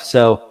socks off.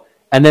 So,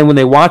 and then when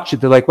they watch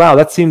it, they're like, wow,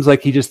 that seems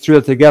like he just threw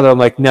it together. I'm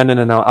like, no, no,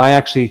 no, no. I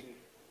actually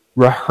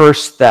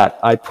rehearsed that.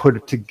 I put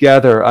it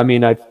together. I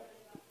mean, I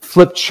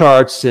flipped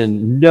charts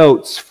and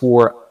notes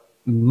for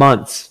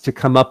months to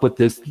come up with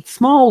this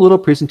small little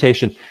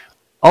presentation.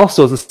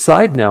 Also, as a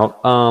side note,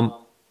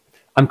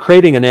 I'm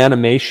creating an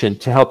animation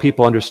to help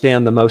people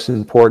understand the most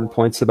important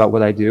points about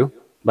what I do,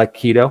 like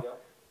keto.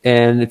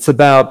 And it's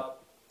about,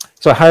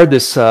 so I hired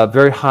this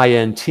very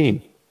high-end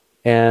team,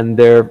 and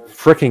they're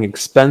freaking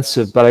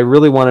expensive, but I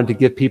really wanted to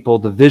give people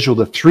the visual,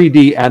 the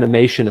 3D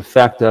animation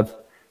effect of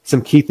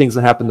some key things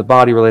that happen in the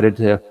body related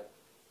to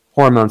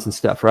hormones and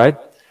stuff, right?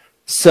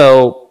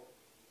 So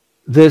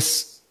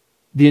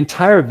the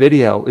entire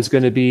video is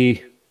going to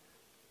be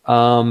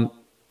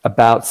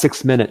about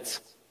 6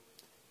 minutes,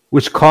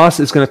 which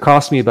is going to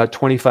cost me about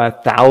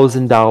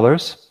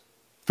 $25,000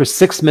 for a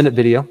 6-minute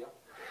video,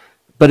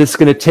 but it's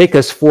going to take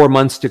us 4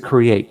 months to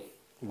create.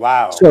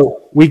 Wow.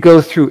 So we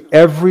go through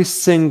every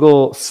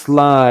single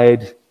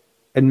slide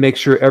and make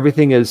sure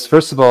everything is,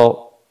 first of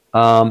all,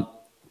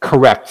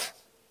 correct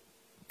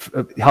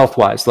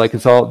health-wise, like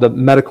it's all the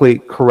medically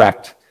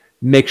correct.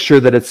 Make sure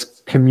that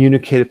it's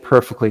communicated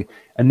perfectly.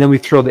 And then we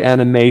throw the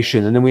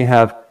animation, and then we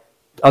have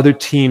other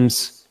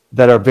teams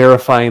that are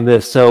verifying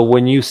this. So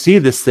when you see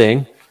this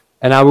thing,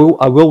 and I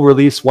will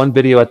release one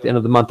video at the end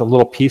of the month, a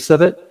little piece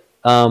of it.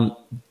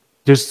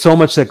 There's so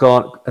much that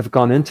have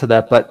gone into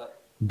that, but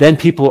then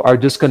people are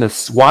just going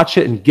to watch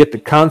it and get the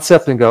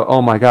concept and go,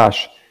 oh my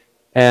gosh,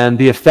 and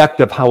the effect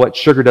of how what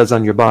sugar does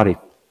on your body.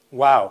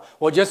 Wow.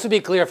 Well, just to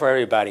be clear for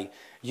everybody,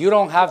 you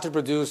don't have to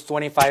produce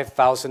 $25,000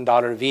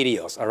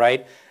 videos, all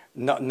right?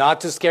 No,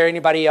 not to scare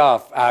anybody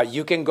off.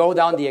 You can go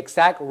down the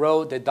exact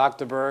road that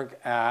Dr. Berg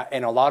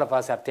and a lot of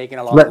us have taken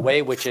along the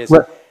way, which is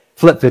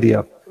flip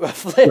video.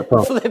 flip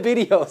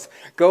videos.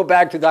 Go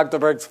back to Dr.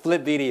 Berg's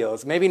flip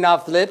videos. Maybe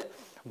not flip,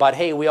 but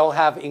hey, we all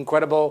have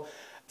incredible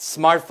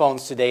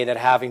smartphones today that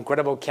have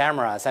incredible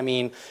cameras. I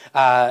mean,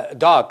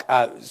 Doc,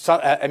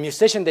 a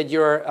musician that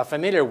you're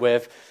familiar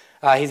with,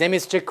 his name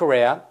is Chick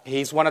Corea.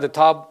 He's one of the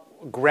top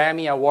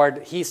Grammy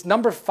Award. He's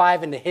number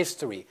 5 in the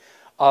history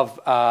of,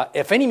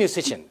 if any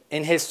musician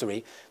in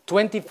history,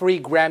 23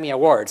 Grammy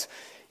Awards.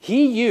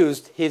 He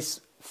used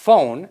his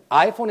phone,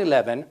 iPhone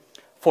 11,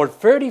 for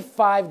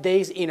 35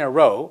 days in a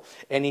row,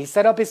 and he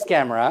set up his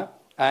camera,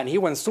 and he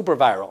went super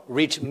viral,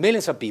 reached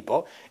millions of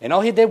people, and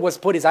all he did was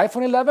put his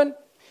iPhone 11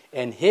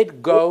 and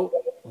hit go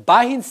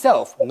by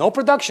himself, no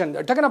production.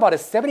 They're talking about a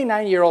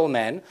 79-year-old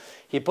man.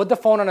 He put the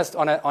phone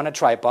on a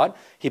tripod,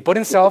 he put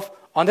himself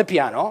on the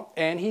piano,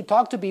 and he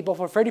talked to people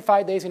for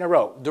 35 days in a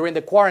row during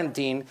the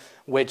quarantine,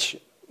 which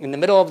in the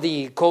middle of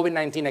the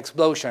COVID-19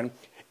 explosion,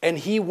 and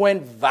he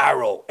went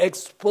viral,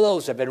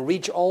 explosive, and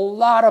reached a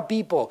lot of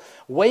people,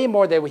 way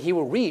more than he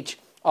would reach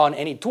on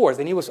any tours.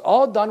 And he was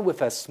all done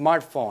with a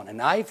smartphone, an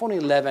iPhone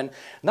 11,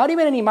 not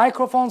even any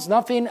microphones,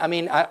 nothing. I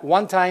mean,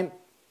 one time,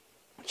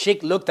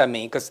 Chick looked at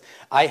me, because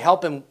I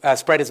help him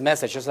spread his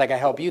message, just like I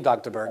help you,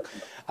 Dr. Berg.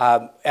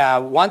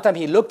 One time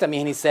he looked at me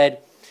and he said,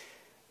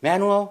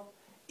 Manuel,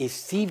 if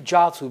Steve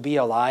Jobs would be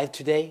alive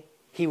today,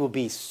 he would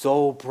be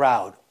so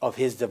proud of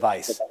his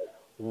device.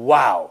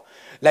 Wow.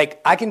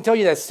 Like, I can tell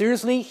you that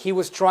seriously, he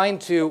was trying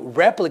to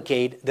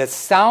replicate the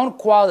sound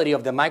quality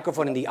of the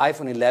microphone in the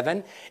iPhone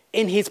 11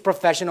 in his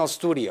professional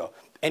studio.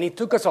 And it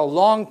took us a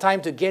long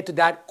time to get to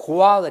that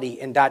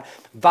quality and that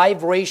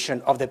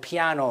vibration of the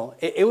piano.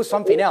 It was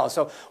something else.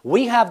 So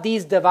we have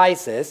these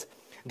devices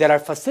that are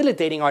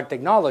facilitating our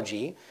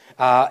technology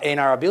and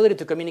our ability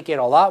to communicate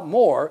a lot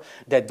more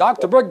that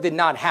Dr. Berg did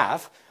not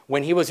have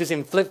when he was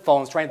using flip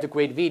phones trying to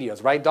create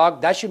videos. Right,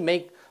 Doc? That should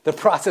make the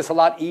process a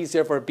lot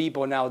easier for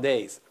people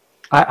nowadays.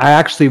 I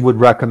actually would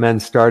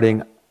recommend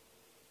starting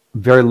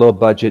very low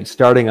budget,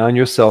 starting on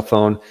your cell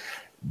phone.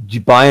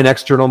 You buy an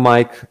external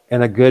mic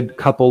and a good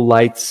couple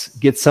lights.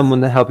 Get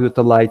someone to help you with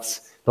the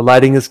lights. The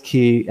lighting is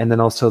key, and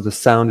then also the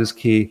sound is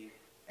key.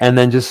 And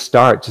then just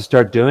start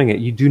doing it.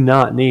 You do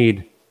not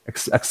need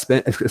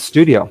a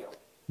studio.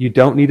 You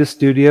don't need a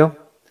studio.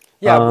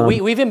 Yeah,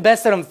 we've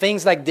invested on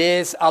things like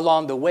this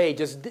along the way,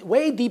 just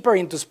way deeper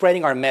into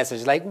spreading our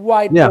message, like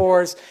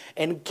whiteboards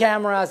and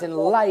cameras and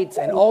lights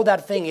and all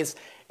that thing is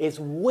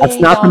way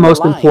That's not the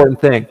most important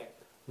thing.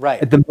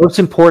 Right. The most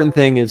important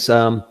thing is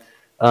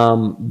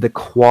the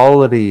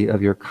quality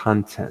of your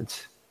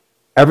content.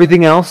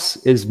 Everything else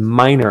is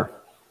minor.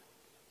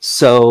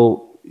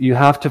 So you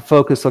have to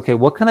focus, okay,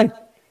 what can I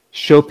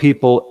show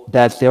people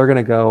that they're going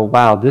to go,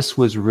 wow, this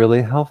was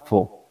really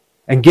helpful.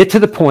 And get to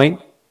the point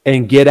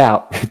and get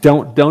out.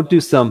 Don't do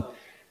some,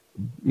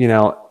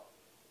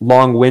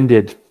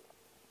 long-winded.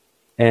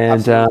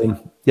 And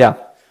yeah.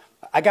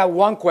 I got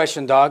one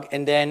question, Doug,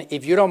 and then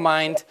if you don't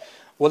mind,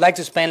 we'd like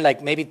to spend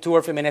like maybe 2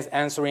 or 3 minutes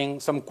answering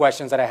some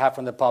questions that I have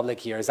from the public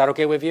here. Is that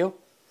okay with you?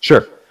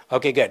 Sure.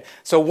 Okay, good.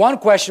 So one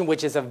question,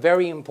 which is a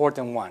very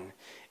important one,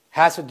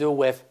 has to do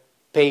with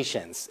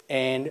patience.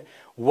 And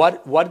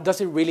what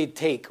does it really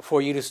take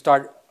for you to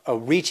start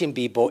reaching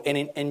people?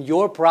 And in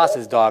your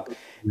process, Doc,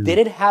 did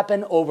it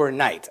happen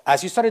overnight?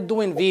 As you started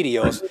doing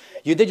videos,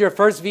 you did your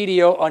first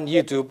video on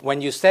YouTube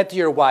when you said to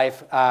your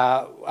wife,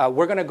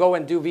 we're going to go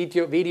and do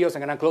videos,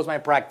 I'm going to close my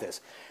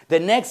practice. The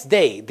next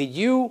day, did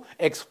you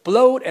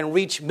explode and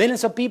reach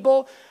millions of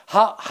people?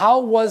 How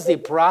was the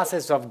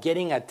process of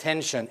getting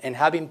attention and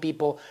having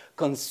people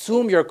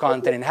consume your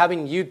content and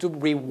having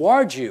YouTube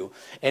reward you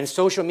and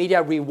social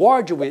media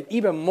reward you with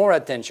even more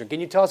attention? Can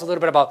you tell us a little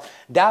bit about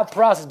that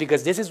process?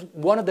 Because this is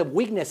one of the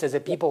weaknesses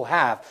that people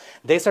have.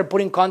 They start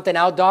putting content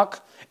out,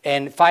 Doc,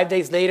 and 5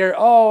 days later,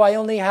 oh, I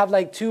only have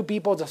like 2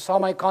 people that saw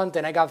my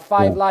content. I got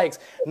 5 likes.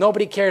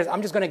 Nobody cares.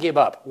 I'm just going to give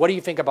up. What do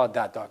you think about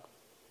that, Doc?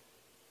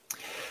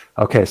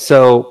 Okay,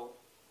 so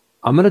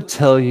I'm going to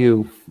tell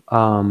you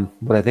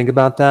what I think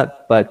about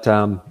that, but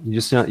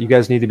you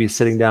guys need to be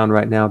sitting down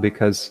right now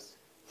because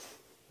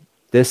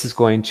this is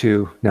going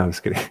to. No, I'm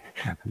just kidding.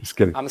 I'm just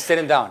kidding. I'm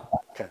sitting down.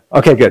 Okay.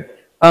 Okay, good.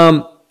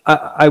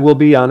 I will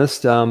be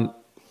honest.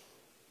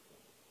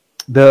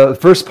 The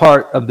first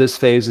part of this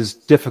phase is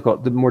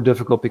difficult, more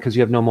difficult because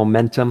you have no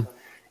momentum,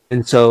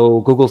 and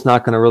so Google's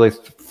not going to really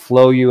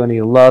flow you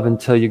any love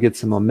until you get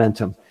some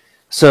momentum.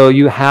 So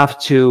you have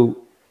to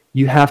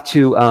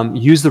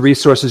use the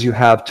resources you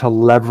have to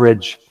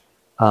leverage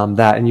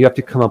that, and you have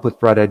to come up with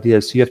bright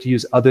ideas. So you have to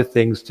use other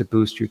things to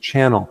boost your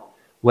channel,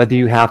 whether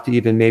you have to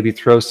even maybe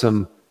throw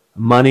some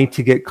money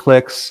to get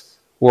clicks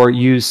or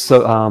use.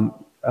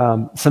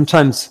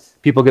 Sometimes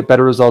people get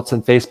better results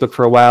on Facebook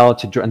for a while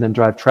and then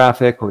drive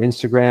traffic, or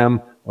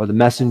Instagram or the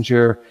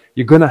Messenger.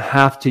 You're going to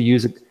have to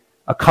use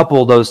a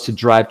couple of those to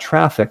drive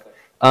traffic,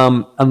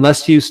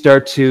 unless you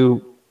start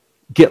to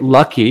get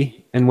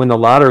lucky and win the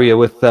lottery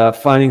with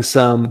finding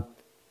some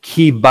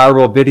key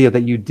viral video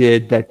that you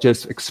did that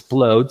just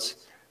explodes.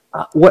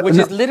 Which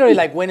is literally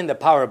like winning the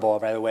Powerball,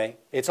 by the way.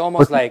 It's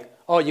almost like,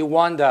 oh, you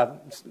won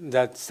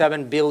the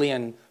 7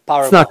 billion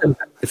Powerball.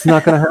 It's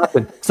not going to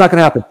happen. It's not going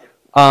to happen.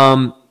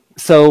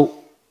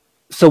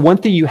 So one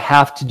thing, you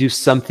have to do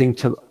something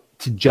to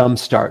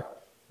jumpstart.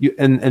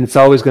 And it's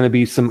always going to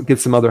be get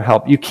some other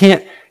help. You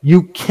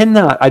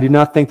cannot, I do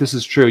not think this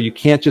is true. You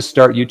can't just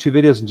start YouTube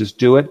videos and just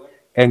do it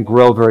and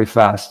grow very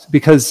fast,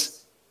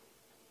 because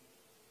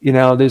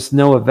there's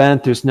no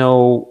event, there's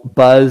no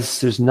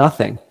buzz, there's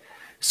nothing.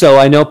 So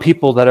I know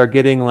people that are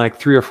getting like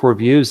 3 or 4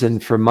 views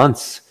for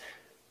months.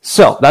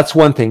 So that's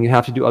one thing. You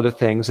have to do other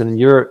things, and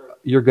you're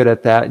good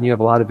at that, and you have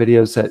a lot of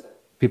videos that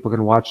people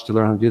can watch to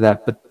learn how to do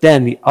that. But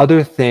then the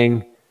other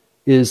thing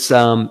is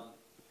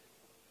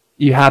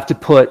you have to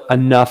put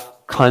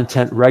enough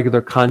content,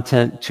 regular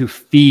content, to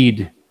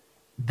feed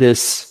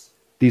these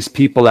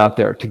people out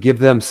there, to give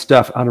them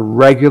stuff on a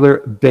regular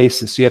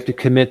basis. So you have to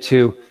commit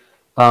to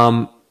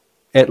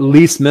at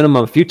least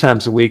minimum a few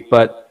times a week,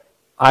 but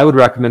I would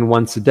recommend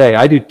once a day.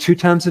 I do 2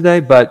 times a day,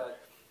 but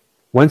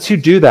once you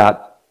do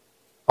that,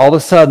 all of a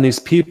sudden these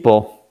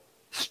people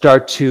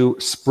start to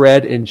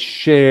spread and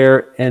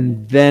share,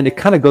 and then it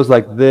kind of goes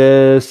like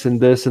this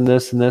and this and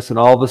this and this, and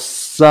all of a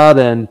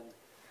sudden,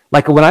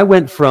 like when I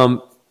went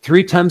from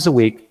 3 times a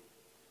week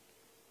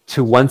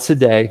to once a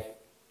day,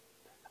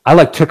 I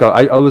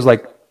was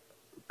like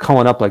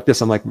going up like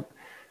this.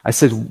 I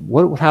said,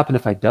 what would happen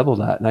if I double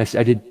that? And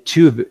I did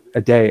 2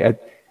 a day,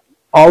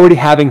 already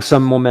having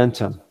some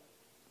momentum.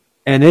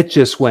 And it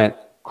just went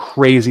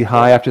crazy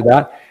high after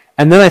that.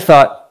 And then I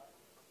thought,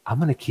 I'm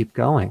going to keep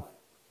going.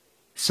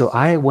 So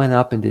I went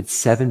up and did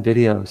 7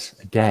 videos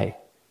a day.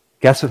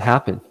 Guess what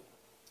happened?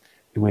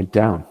 It went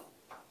down.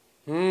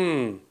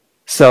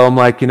 So I'm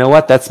like, you know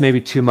what? That's maybe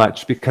too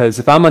much, because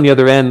if I'm on the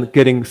other end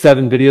getting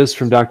 7 videos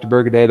from Dr.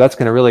 Berg a day, that's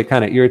going to really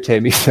kind of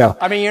irritate me. So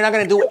I mean, you're not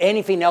going to do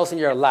anything else in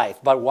your life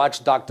but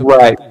watch Dr.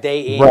 Berg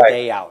day in,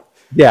 day out.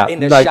 Yeah. In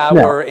the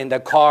shower, in the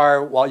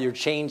car, while you're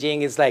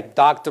changing. It's like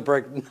Dr.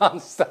 Berg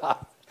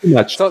nonstop. Too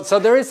much. So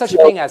there is such a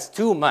thing as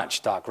too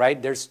much, Doc, right?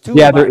 There's too much.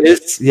 Yeah, there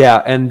is.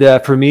 Yeah.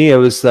 And for me, it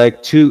was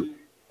like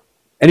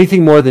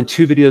anything more than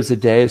 2 videos a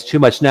day is too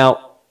much.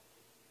 Now,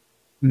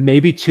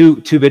 maybe two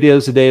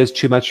videos a day is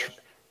too much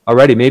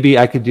already. Maybe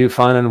I could do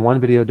fine on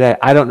 1 video a day.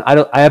 I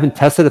haven't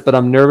tested it, but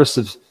I'm nervous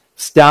of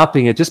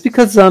stopping it just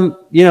because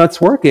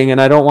it's working, and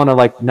I don't want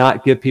to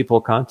not give people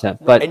content.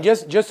 But and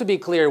just to be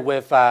clear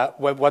with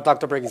what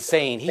Dr. Berg is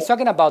saying, he's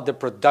talking about the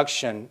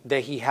production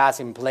that he has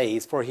in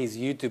place for his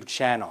YouTube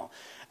channel.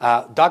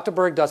 Dr.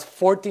 Berg does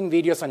 14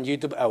 videos on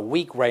YouTube a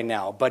week right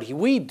now, but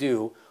we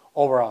do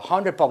over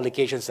 100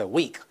 publications a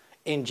week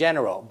in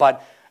general.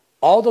 But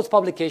all those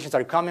publications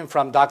are coming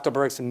from Dr.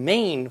 Berg's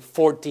main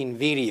 14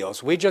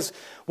 videos. We just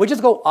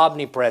go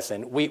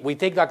omnipresent. We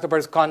take Dr.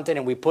 Berg's content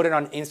and we put it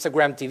on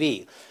Instagram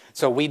TV.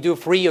 So we do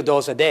 3 of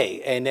those a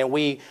day, and then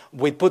we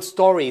put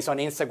stories on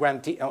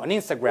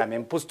Instagram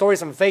and put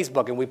stories on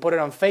Facebook, and we put it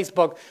on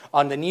Facebook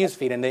on the news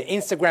feed and the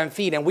Instagram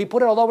feed, and we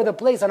put it all over the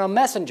place on a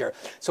messenger.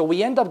 So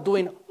we end up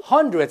doing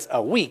hundreds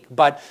a week,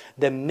 but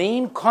the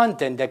main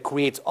content that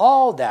creates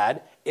all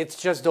that, it's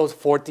just those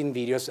 14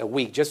 videos a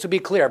week, just to be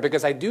clear,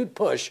 because I do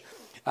push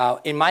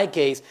In my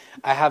case,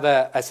 I have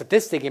a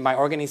statistic in my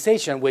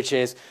organization, which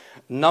is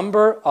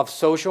number of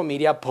social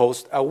media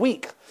posts a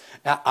week.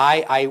 Now,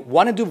 I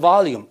want to do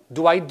volume.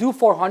 Do I do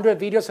 400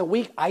 videos a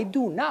week? I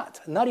do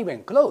not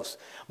even close.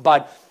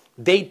 But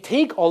they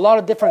take a lot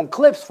of different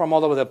clips from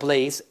all over the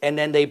place, and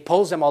then they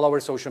post them all over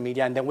social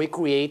media, and then we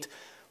create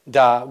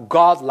the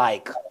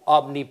godlike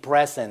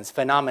omnipresence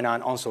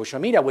phenomenon on social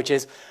media, which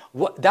is,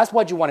 that's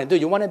what you want to do.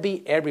 You want to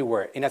be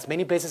everywhere in as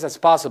many places as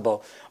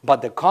possible,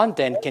 but the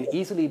content can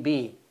easily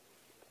be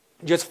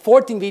just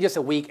 14 videos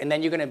a week, and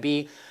then you're going to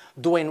be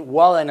doing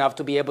well enough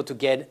to be able to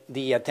get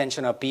the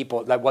attention of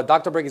people. Like what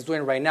Dr. Berg is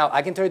doing right now.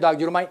 I can tell you, Doc,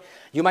 you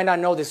might not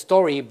know this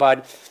story,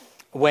 but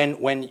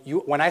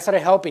when I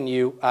started helping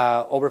you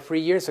over 3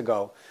 years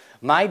ago,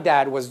 my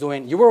dad was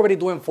doing, you were already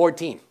doing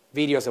 14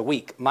 videos a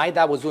week. My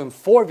dad was doing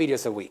 4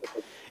 videos a week.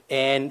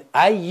 And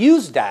I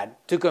used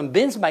that to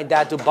convince my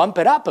dad to bump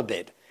it up a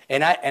bit.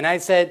 And I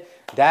said,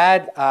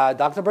 Dad,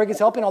 Dr. Berg is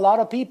helping a lot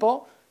of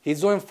people.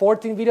 He's doing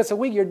 14 videos a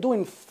week. You're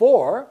doing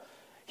 4.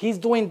 He's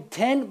doing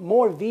 10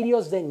 more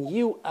videos than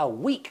you a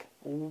week.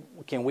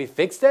 Can we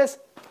fix this?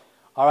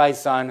 All right,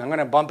 son, I'm going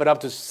to bump it up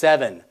to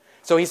 7.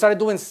 So he started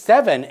doing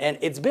 7, and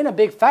it's been a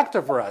big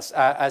factor for us.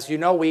 As you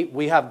know,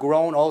 we have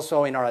grown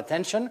also in our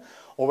attention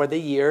over the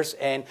years,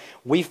 and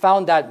we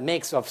found that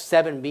mix of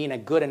 7 being a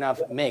good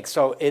enough mix.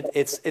 So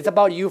it's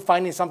about you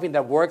finding something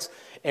that works.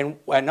 And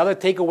another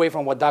takeaway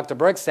from what Dr.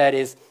 Berg said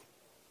is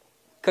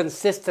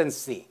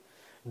consistency.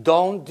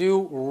 Don't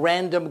do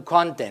random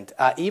content.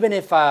 Even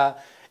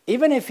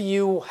if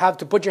you have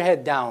to put your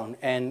head down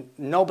and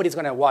nobody's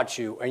going to watch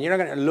you, and you're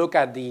not going to look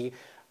at the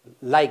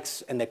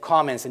likes and the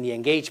comments and the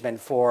engagement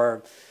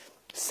for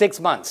 6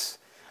 months,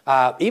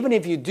 even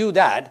if you do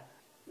that,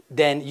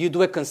 then you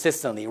do it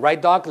consistently,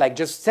 right, Doc? Like,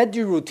 just set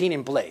your routine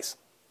in place.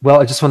 Well,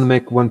 I just want to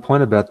make one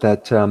point about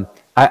that.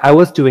 I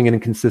was doing it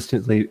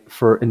inconsistently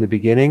in the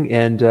beginning,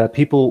 and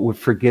people would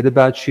forget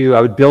about you.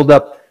 I would build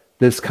up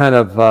this kind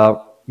of,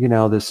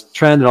 this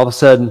trend, and all of a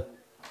sudden,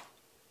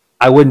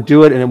 I wouldn't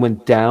do it, and it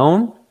went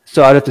down.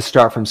 So I'd have to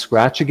start from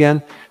scratch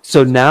again.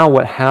 So now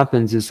what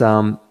happens is,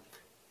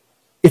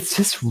 it's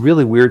just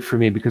really weird for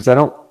me because I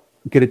don't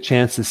get a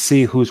chance to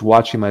see who's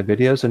watching my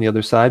videos on the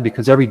other side,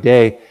 because every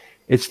day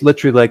it's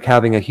literally like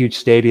having a huge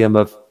stadium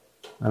of,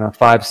 I don't know,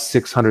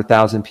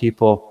 500,000-600,000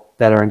 people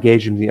that are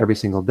engaging me every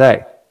single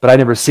day, but I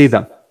never see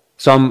them.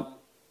 So I'm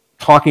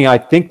talking, I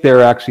think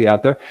they're actually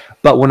out there,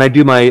 but when I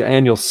do my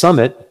annual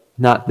summit,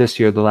 not this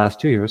year, the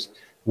last 2 years,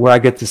 where I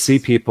get to see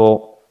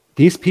people,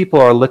 these people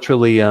are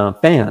literally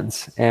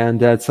fans,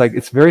 and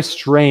it's very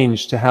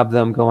strange to have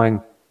them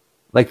going,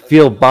 like,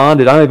 feel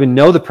bonded. I don't even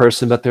know the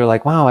person, but they're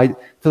like, wow, I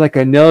feel like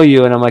I know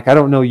you. And I'm like, I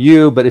don't know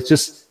you, but it's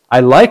just,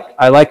 I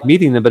like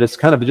meeting them, but it's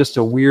kind of just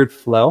a weird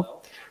flow.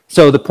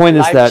 So the point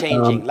is that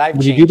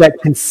when you do that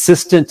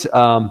consistent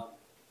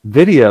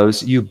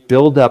videos, you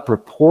build up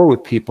rapport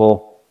with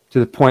people to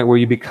the point where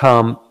you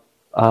become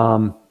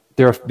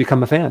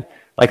a fan.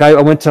 Like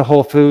I went to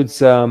Whole Foods,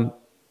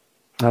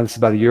 this is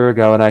about a year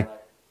ago, and I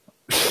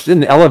in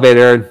the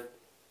elevator, and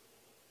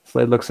this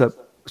lady looks up.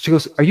 She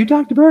goes, "Are you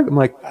Dr. Berg?" I'm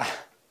like,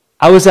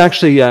 I was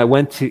actually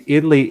went to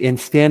Italy and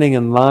standing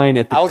in line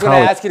at the I was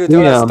going to ask you to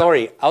tell that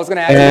story. I was going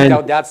to ask you to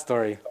tell that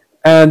story.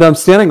 And I'm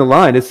standing in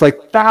line. It's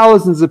like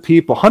thousands of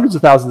people, hundreds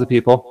of thousands of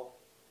people.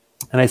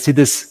 And I see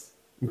this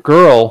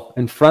girl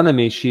in front of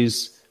me.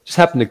 She's just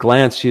happened to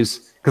glance.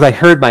 Because I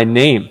heard my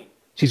name.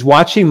 She's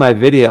watching my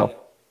video,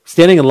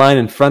 standing in line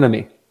in front of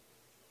me.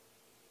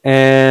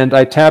 And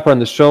I tap her on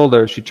the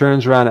shoulder. She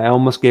turns around. I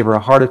almost gave her a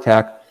heart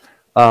attack.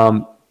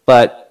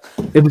 But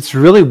it's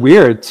really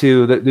weird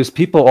too that there's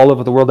people all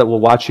over the world that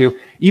will watch you.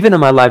 Even in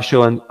my live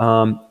show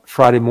on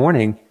Friday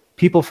morning,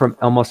 people from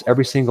almost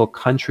every single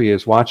country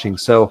is watching.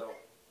 So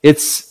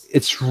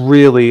it's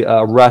really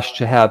a rush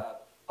to have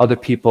other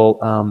people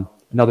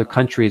in other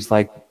countries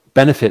like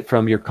benefit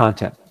from your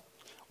content.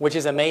 Which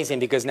is amazing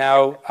because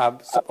now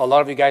a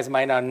lot of you guys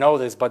might not know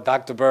this, but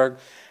Dr. Berg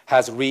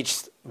has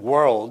reached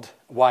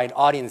worldwide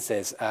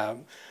audiences.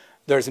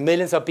 There's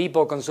millions of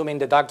people consuming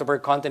the Dr.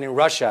 Berg content in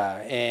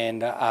Russia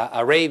and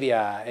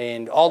Arabia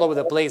and all over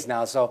the place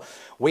now. So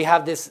we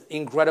have this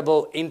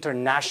incredible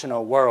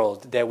international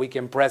world that we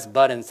can press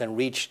buttons and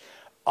reach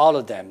all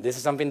of them. This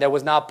is something that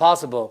was not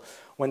possible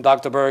when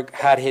Dr. Berg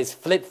had his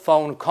flip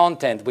phone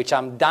content, which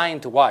I'm dying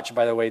to watch,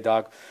 by the way,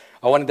 Doc.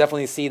 I want to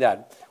definitely see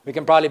that. We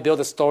can probably build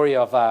a story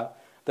of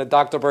the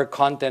Dr. Berg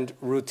content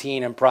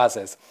routine and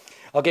process.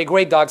 Okay,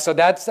 great, Doc. So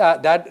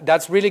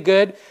that's really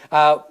good.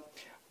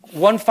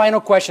 One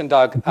final question,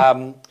 Doug.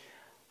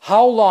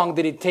 How long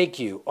did it take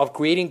you of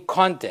creating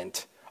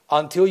content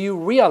until you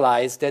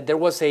realized that there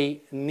was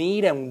a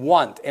need and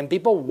want, and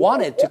people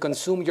wanted to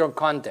consume your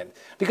content?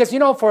 Because,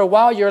 for a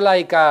while you're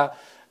like,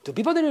 do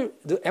people,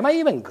 am I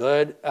even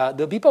good?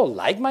 Do people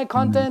like my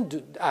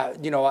content?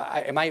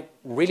 Am I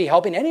really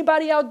helping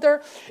anybody out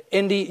there?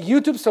 In the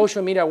YouTube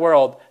social media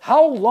world,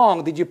 how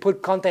long did you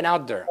put content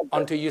out there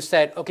until you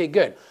said, okay,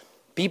 good.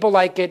 People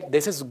like it.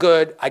 This is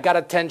good. I got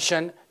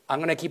attention. I'm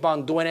going to keep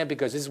on doing it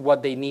because this is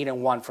what they need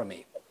and want from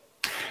me.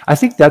 I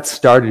think that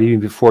started even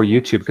before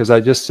YouTube, because I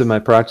just, in my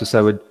practice,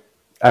 I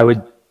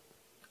would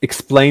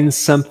explain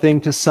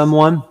something to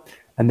someone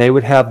and they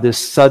would have this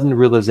sudden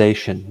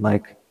realization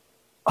like,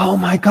 oh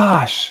my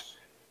gosh,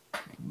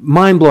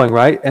 mind blowing,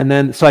 right? And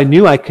then, so I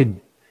knew I could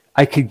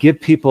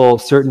give people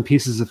certain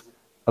pieces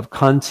of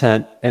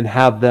content and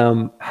have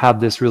them have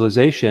this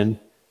realization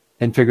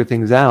and figure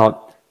things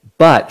out.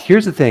 But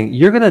here's the thing,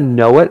 you're going to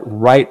know it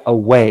right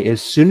away.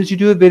 As soon as you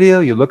do a video,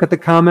 you look at the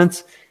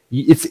comments,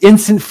 it's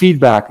instant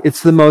feedback.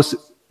 It's the most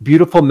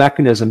beautiful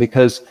mechanism,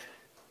 because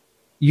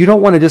you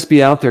don't want to just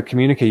be out there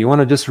communicating. You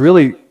want to just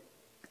really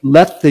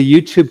let the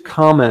YouTube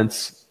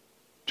comments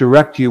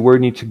direct you where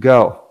you need to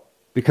go.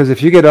 Because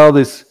if you get all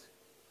this,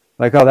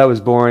 like, oh, that was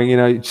boring, you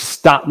know, just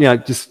stop, you know,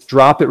 just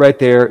drop it right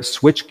there,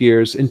 switch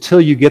gears until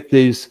you get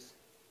these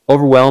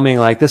overwhelming,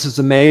 like, this is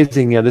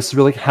amazing, you know, this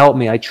really helped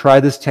me, I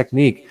tried this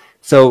technique.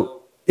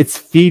 So it's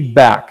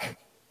feedback,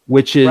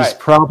 which is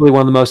probably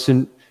one of the most,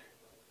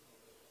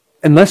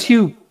 unless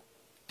you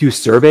do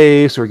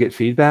surveys or get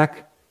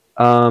feedback,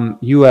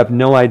 you have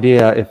no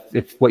idea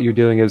if what you're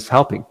doing is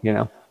helping, you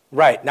know.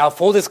 Right. Now,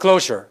 full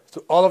disclosure to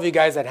all of you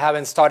guys that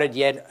haven't started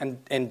yet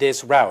in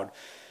this route,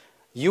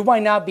 you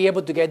might not be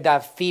able to get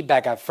that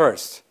feedback at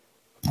first.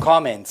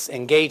 Comments,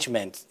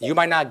 engagement, you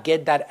might not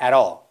get that at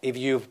all if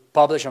you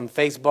publish on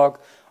Facebook,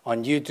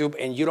 on YouTube,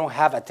 and you don't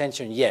have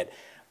attention yet.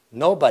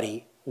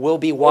 Nobody will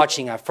be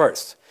watching at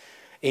first.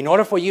 In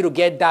order for you to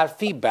get that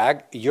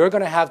feedback, you're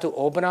going to have to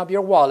open up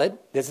your wallet.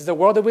 This is the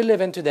world that we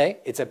live in today.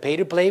 It's a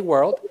pay-to-play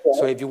world.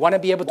 So if you want to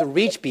be able to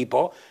reach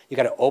people, you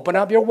got to open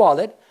up your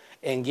wallet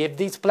and give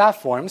these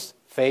platforms,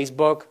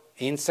 Facebook,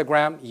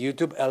 Instagram,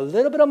 YouTube, a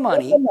little bit of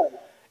money,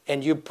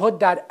 and you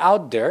put that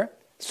out there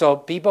so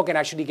people can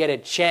actually get a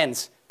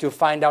chance to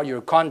find out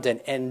your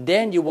content, and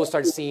then you will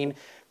start seeing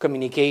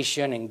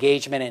communication,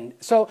 engagement. And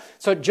so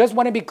just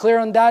want to be clear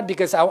on that,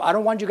 because I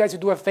don't want you guys to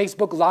do a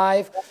Facebook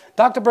Live.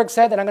 Dr. Berg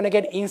said that I'm going to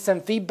get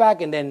instant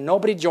feedback, and then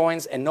nobody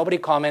joins and nobody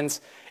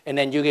comments, and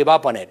then you give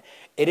up on it.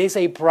 It is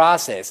a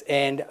process.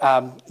 And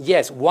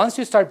yes, once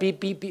you start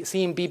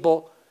seeing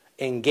people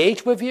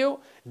engage with you,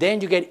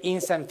 then you get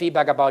instant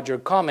feedback about your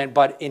comment.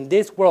 But in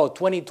this world,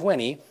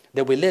 2020,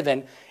 that we live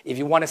in, if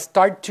you want to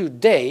start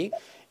today,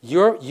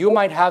 you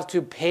might have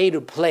to pay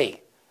to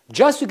play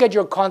just to get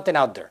your content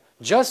out there.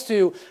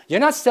 You're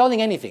not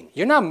selling anything.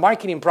 You're not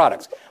marketing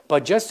products.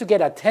 But just to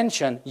get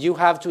attention, you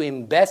have to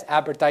invest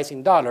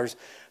advertising dollars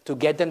to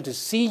get them to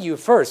see you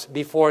first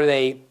before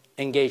they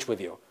engage with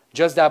you.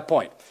 Just that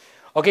point.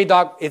 Okay,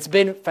 Doc, it's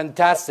been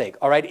fantastic.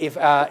 All right, if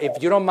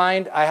you don't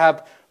mind, I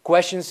have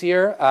questions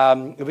here.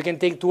 If we can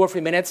take 2 or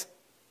 3 minutes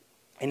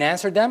and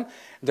answer them.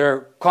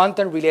 They're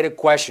content-related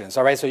questions.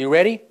 All right, so you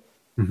ready?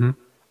 Mm-hmm.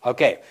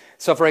 Okay,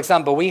 so for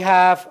example, we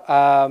have,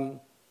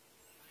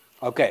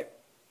 okay.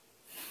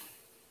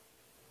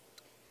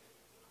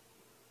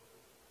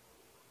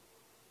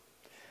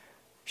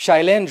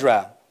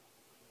 Shailendra,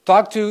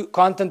 talk to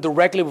content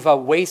directly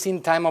without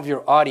wasting time of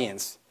your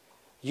audience.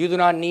 You do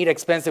not need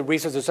expensive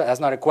resources. That's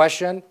not a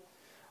question.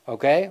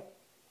 Okay.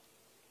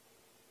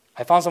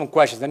 I found some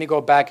questions. Let me go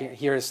back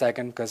here a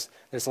second, because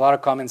there's a lot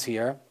of comments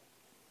here.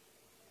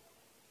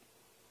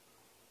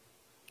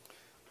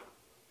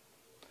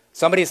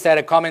 Somebody said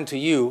a comment to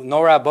you,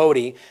 Nora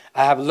Bodie,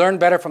 I have learned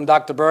better from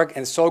Dr. Berg,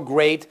 and so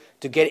great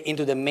to get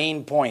into the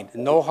main point.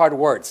 No hard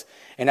words.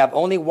 And have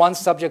only one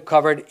subject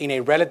covered in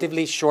a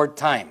relatively short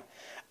time.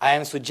 I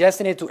am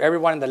suggesting it to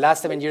everyone in the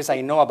last 7 years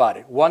I know about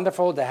it.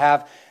 Wonderful to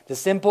have the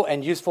simple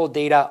and useful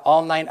data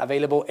online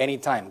available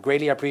anytime.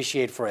 Greatly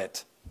appreciate for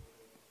it.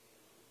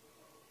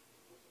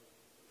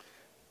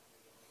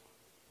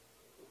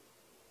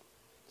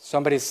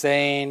 Somebody's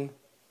saying,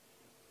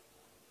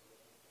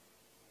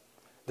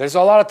 there's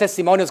a lot of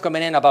testimonials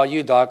coming in about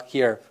you, Doc,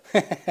 here.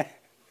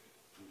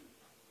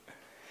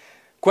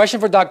 Question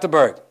for Dr.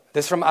 Berg.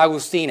 This is from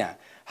Agustina.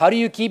 How do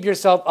you keep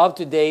yourself up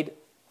to date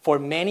for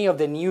many of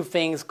the new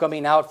things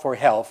coming out for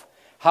health?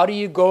 How do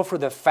you go for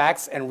the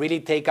facts and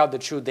really take out the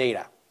true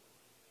data?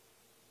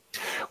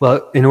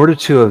 Well, in order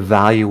to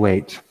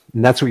evaluate,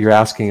 and that's what you're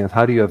asking of,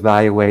 how do you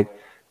evaluate?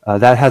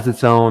 That has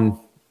its own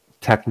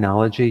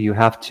technology. You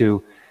have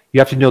to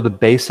know the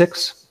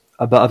basics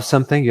of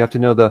something. You have to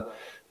know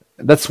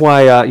that's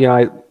why,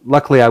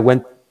 luckily I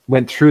went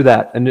through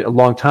that a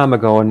long time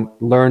ago and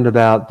learned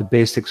about the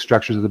basic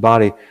structures of the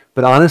body.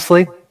 But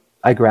honestly,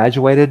 I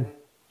graduated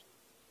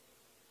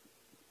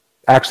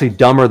actually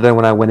dumber than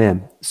when I went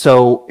in.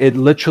 So it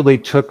literally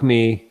took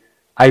me,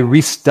 I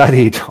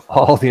restudied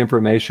all the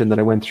information that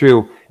I went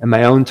through in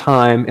my own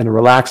time in a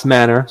relaxed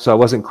manner, so I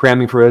wasn't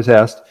cramming for a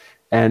test,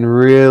 and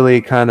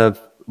really kind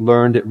of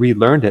relearned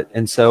it.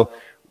 And so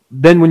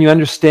then when you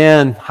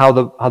understand how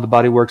the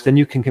body works, then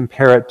you can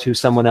compare it to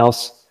someone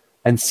else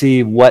and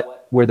see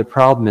where the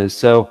problem is.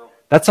 So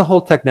that's a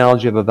whole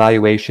technology of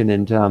evaluation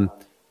and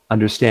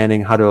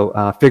understanding how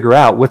to figure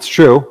out what's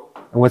true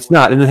and what's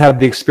not, and then have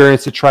the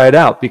experience to try it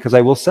out. Because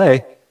I will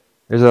say,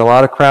 there's a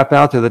lot of crap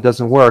out there that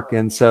doesn't work,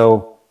 and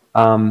so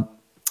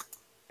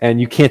and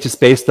you can't just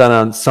base that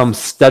on some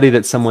study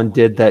that someone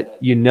did that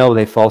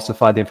they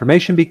falsified the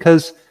information,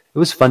 because It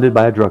was funded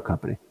by a drug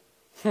company.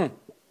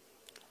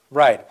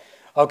 Right.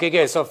 Okay,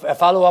 good. So a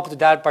follow-up to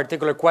that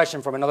particular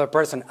question from another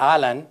person,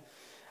 Alan.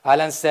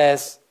 Alan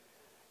says,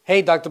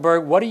 hey, Dr.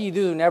 Berg, what do you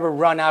do to never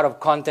run out of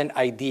content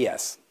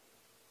ideas?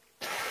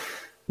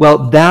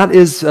 Well, that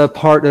is a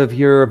part of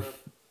your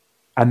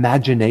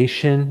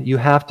imagination. You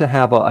have to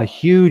have a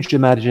huge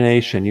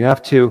imagination. You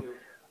have to,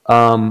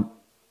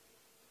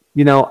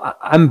 you know,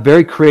 I'm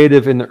very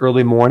creative in the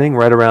early morning,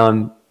 right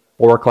around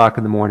 4 o'clock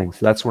in the morning.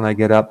 So that's when I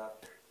get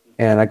up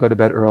and I go to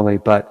bed early.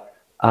 But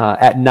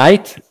at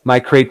night, my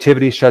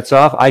creativity shuts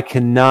off. I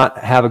cannot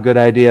have a good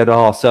idea at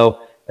all. So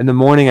in the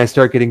morning, I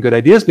start getting good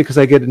ideas because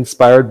I get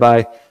inspired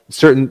by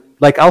certain,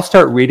 like I'll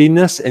start reading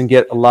this and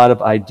get a lot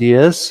of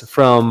ideas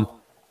from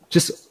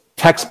just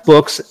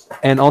textbooks.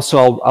 And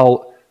also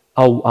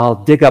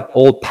I'll dig up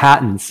old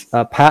patents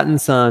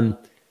on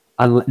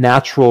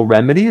natural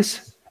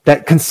remedies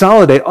that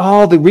consolidate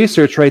all the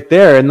research right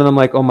there. And then I'm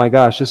like, oh my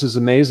gosh, this is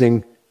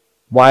amazing.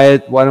 Why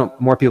don't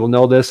more people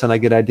know this? And I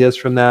get ideas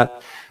from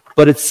that.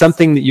 But it's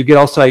something that you get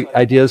also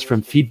ideas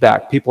from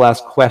feedback. People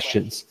ask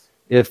questions.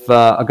 If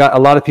a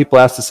lot of people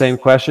ask the same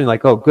question,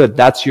 like, oh, good,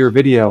 that's your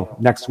video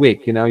next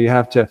week. You know, you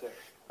have to,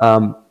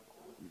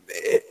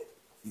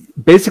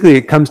 basically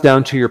it comes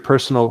down to your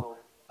personal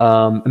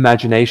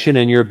imagination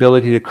and your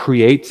ability to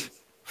create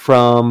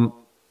from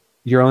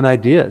your own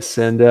ideas.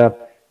 And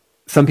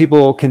some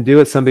people can do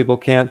it, some people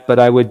can't, but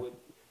I would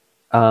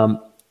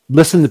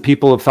listen to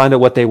people and find out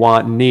what they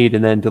want and need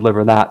and then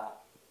deliver that.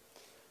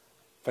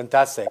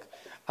 Fantastic.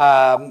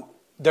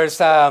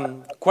 There's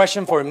a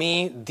question for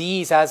me.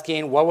 Dee is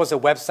asking, what was the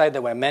website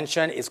that I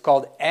mentioned? It's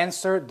called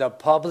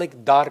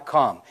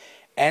answerthepublic.com.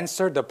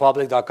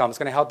 Answerthepublic.com. It's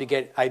going to help you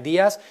get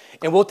ideas.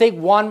 And we'll take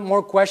one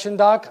more question,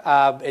 Doc,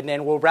 and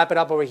then we'll wrap it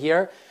up over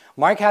here.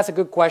 Mark has a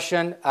good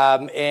question,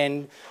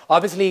 and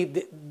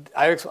obviously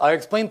I'll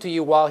explain to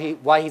you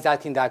why he's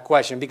asking that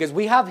question, because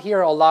we have here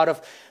a lot of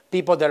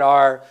people that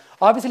are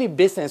obviously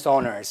business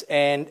owners,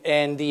 and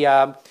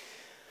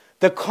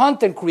the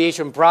content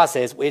creation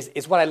process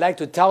is what I like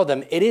to tell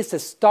them. It is a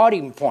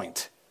starting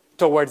point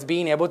towards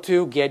being able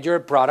to get your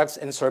products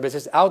and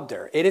services out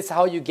there. It is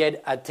how you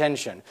get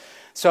attention.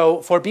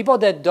 So for people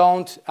that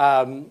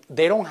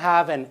they don't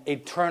have an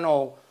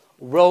eternal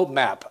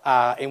roadmap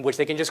in which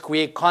they can just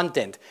create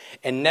content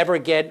and never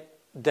get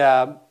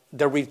the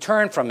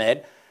return from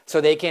it, so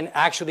they can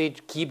actually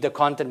keep the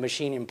content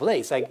machine in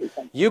place. Like,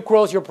 you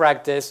closed your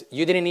practice,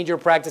 you didn't need your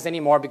practice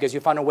anymore because you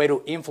found a way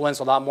to influence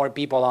a lot more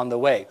people along the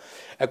way.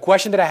 A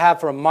question that I have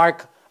from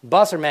Mark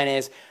Busserman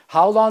is,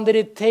 how long did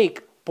it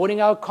take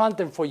putting out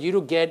content for you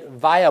to get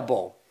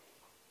viable?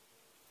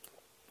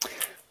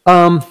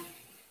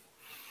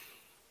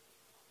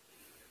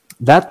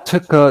 That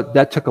took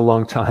a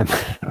long time.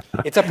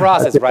 It's a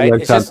process, right?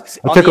 It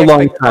took a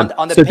long time.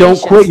 So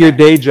don't quit your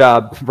day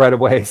job right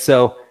away.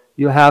 So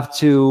you have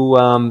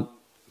to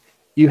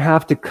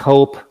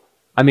cope.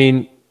 I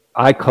mean,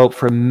 I coped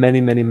for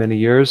many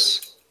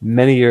years,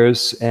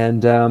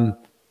 and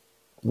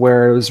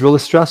where it was really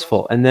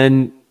stressful. And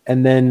then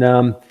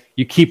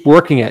you keep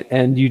working it,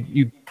 and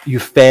you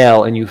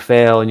fail and you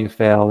fail and you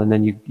fail, and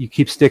then you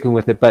keep sticking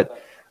with it.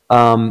 But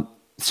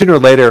sooner or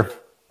later,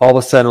 all of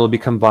a sudden, it will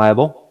become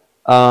viable,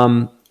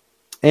 and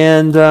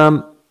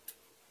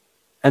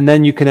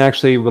then you can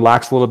actually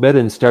relax a little bit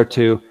and start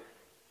to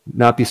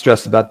not be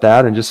stressed about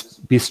that and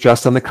just be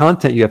stressed on the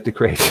content you have to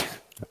create.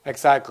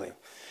 Exactly.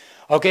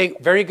 Okay,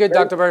 very good,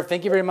 Dr. Berg.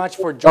 Thank you very much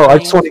for joining. Oh, I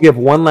just want to give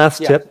one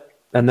last tip,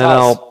 and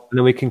then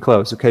then we can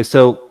close. Okay,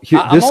 so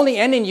I'm only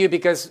ending you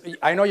because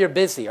I know you're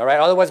busy. All right,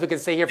 otherwise we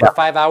could stay here for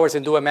 5 hours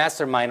and do a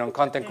mastermind on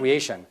content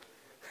creation.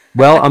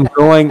 Well, I'm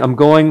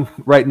going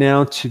right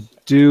now to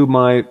do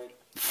my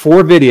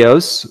 4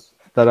 videos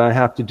that I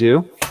have to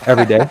do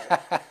every day.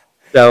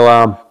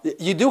 So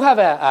you do have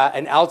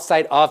an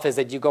outside office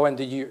that you go and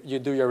you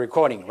do your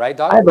recording, right,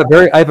 Doc? I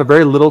have a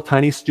very little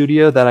tiny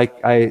studio that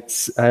I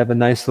have a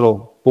nice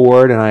little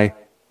board, and I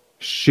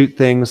shoot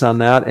things on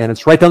that, and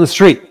it's right down the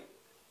street.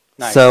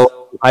 Nice.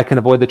 So I can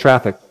avoid the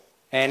traffic.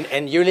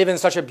 And you live in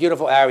such a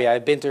beautiful area.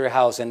 I've been to your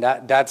house, and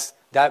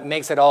that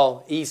makes it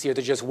all easier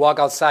to just walk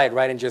outside,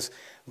 right, and just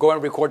go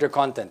and record your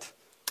content.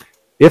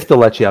 If they'll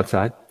let you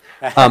outside.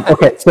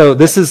 Okay, so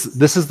this is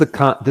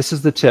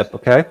the tip.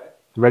 Okay.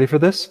 You ready for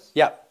this?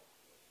 Yeah.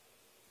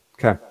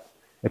 Okay.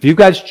 If you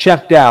guys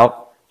checked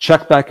out,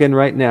 check back in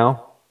right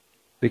now,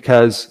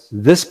 because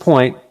this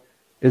point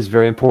is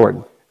very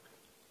important.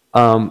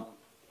 And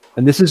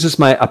this is just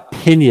my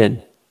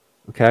opinion,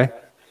 okay?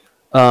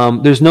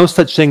 There's no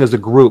such thing as a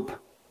group.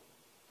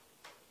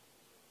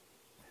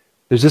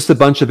 There's just a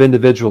bunch of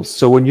individuals.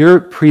 So when you're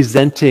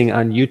presenting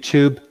on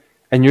YouTube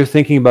and you're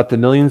thinking about the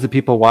millions of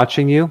people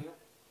watching you,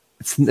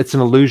 it's an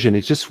illusion.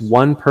 It's just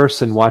one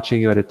person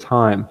watching you at a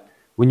time.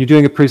 When you're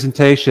doing a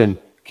presentation,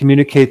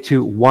 communicate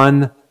to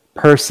one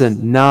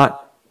person,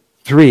 not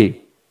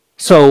 3.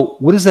 So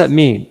what does that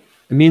mean?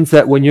 It means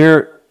that when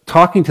you're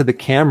talking to the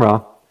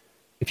camera,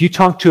 if you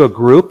talk to a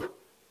group,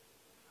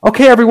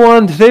 okay,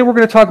 everyone, today we're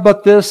going to talk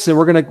about this, and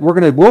we're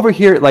going to go over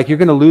here, like, you're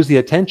going to lose the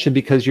attention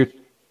because you're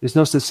There's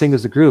no such thing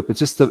as a group. It's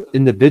just the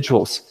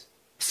individuals.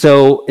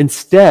 So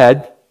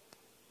instead,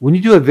 when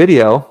you do a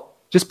video,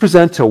 just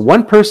present to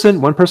one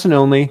person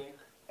only,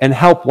 and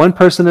help one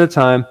person at a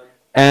time.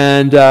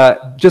 And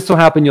just so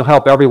happen you'll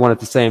help everyone at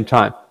the same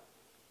time.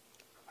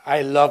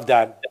 I love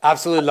that.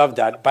 Absolutely love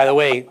that. By the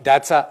way,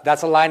 that's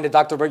a line that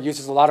Dr. Berg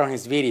uses a lot on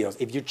his videos.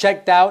 If you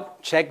checked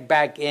out, check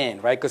back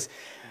in, right? Because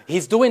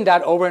he's doing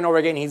that over and over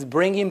again. He's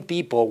bringing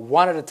people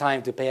one at a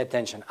time to pay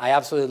attention. I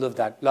absolutely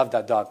love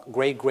that, Doc.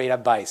 Great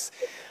advice.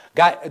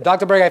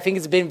 Dr. Berg, I think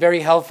it's been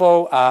very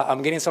helpful.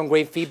 I'm getting some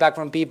great feedback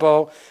from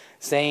people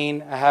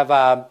saying, I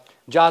have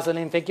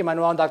Jocelyn, thank you,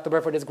 Manuel and Dr.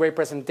 Berg, for this great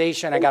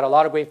presentation. I got a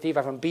lot of great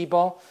feedback from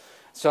people.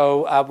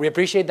 So we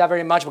appreciate that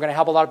very much. We're going to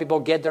help a lot of people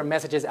get their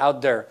messages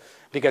out there,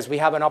 because we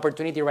have an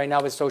opportunity right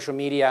now with social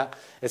media,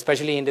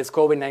 especially in this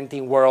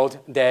COVID-19 world,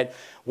 that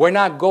we're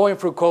not going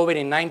through COVID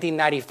in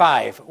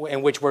 1995,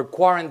 in which we're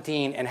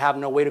quarantined and have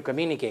no way to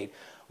communicate.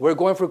 We're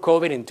going through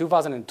COVID in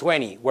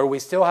 2020, where we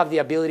still have the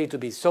ability to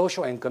be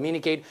social and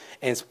communicate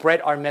and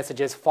spread our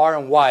messages far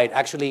and wide,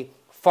 actually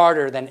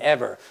farther than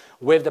ever,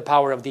 with the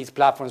power of these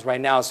platforms right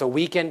now. So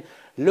we can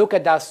look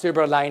at that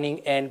silver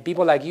lining, and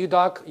people like you,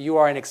 Doc, you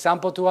are an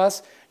example to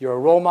us. You're a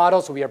role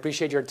model, so we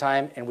appreciate your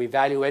time, and we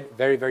value it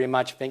very, very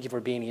much. Thank you for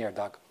being here,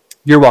 Doc.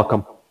 You're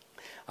welcome.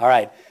 All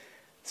right.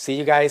 See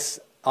you guys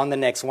on the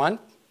next one,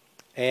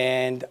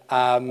 and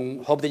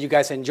hope that you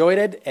guys enjoyed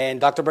it.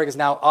 And Dr. Berg is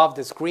now off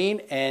the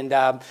screen, and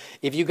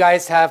if you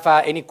guys have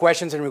any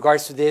questions in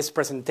regards to this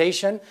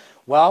presentation,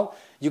 well,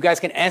 you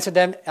guys can ask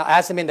them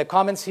in the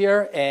comments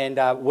here, and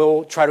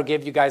we'll try to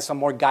give you guys some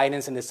more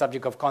guidance in the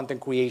subject of content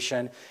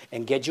creation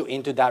and get you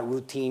into that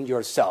routine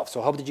yourself.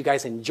 So I hope that you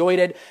guys enjoyed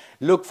it.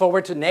 Look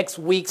forward to next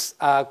week's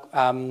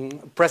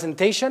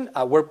presentation.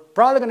 We're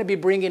probably going to be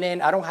bringing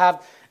in, I don't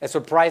have a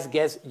surprise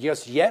guest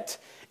just yet.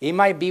 It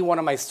might be one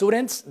of my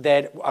students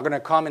that are going to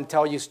come and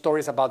tell you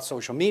stories about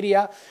social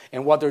media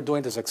and what they're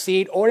doing to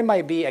succeed, or it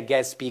might be a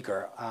guest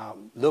speaker.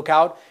 Look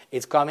out.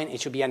 It's coming. It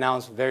should be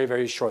announced very,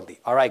 very shortly.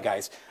 All right,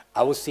 guys.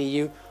 I will see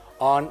you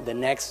on the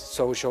next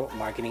Social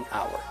Marketing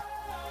Hour.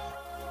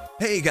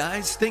 Hey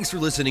guys, thanks for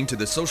listening to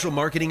the Social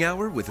Marketing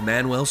Hour with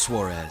Manuel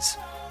Suarez.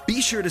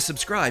 Be sure to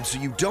subscribe so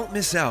you don't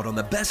miss out on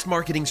the best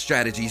marketing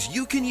strategies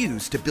you can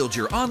use to build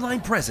your online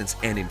presence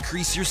and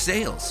increase your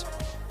sales.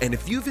 And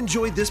if you've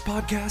enjoyed this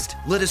podcast,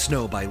 let us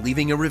know by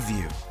leaving a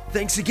review.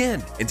 Thanks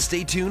again, and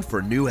stay tuned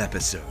for new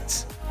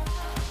episodes.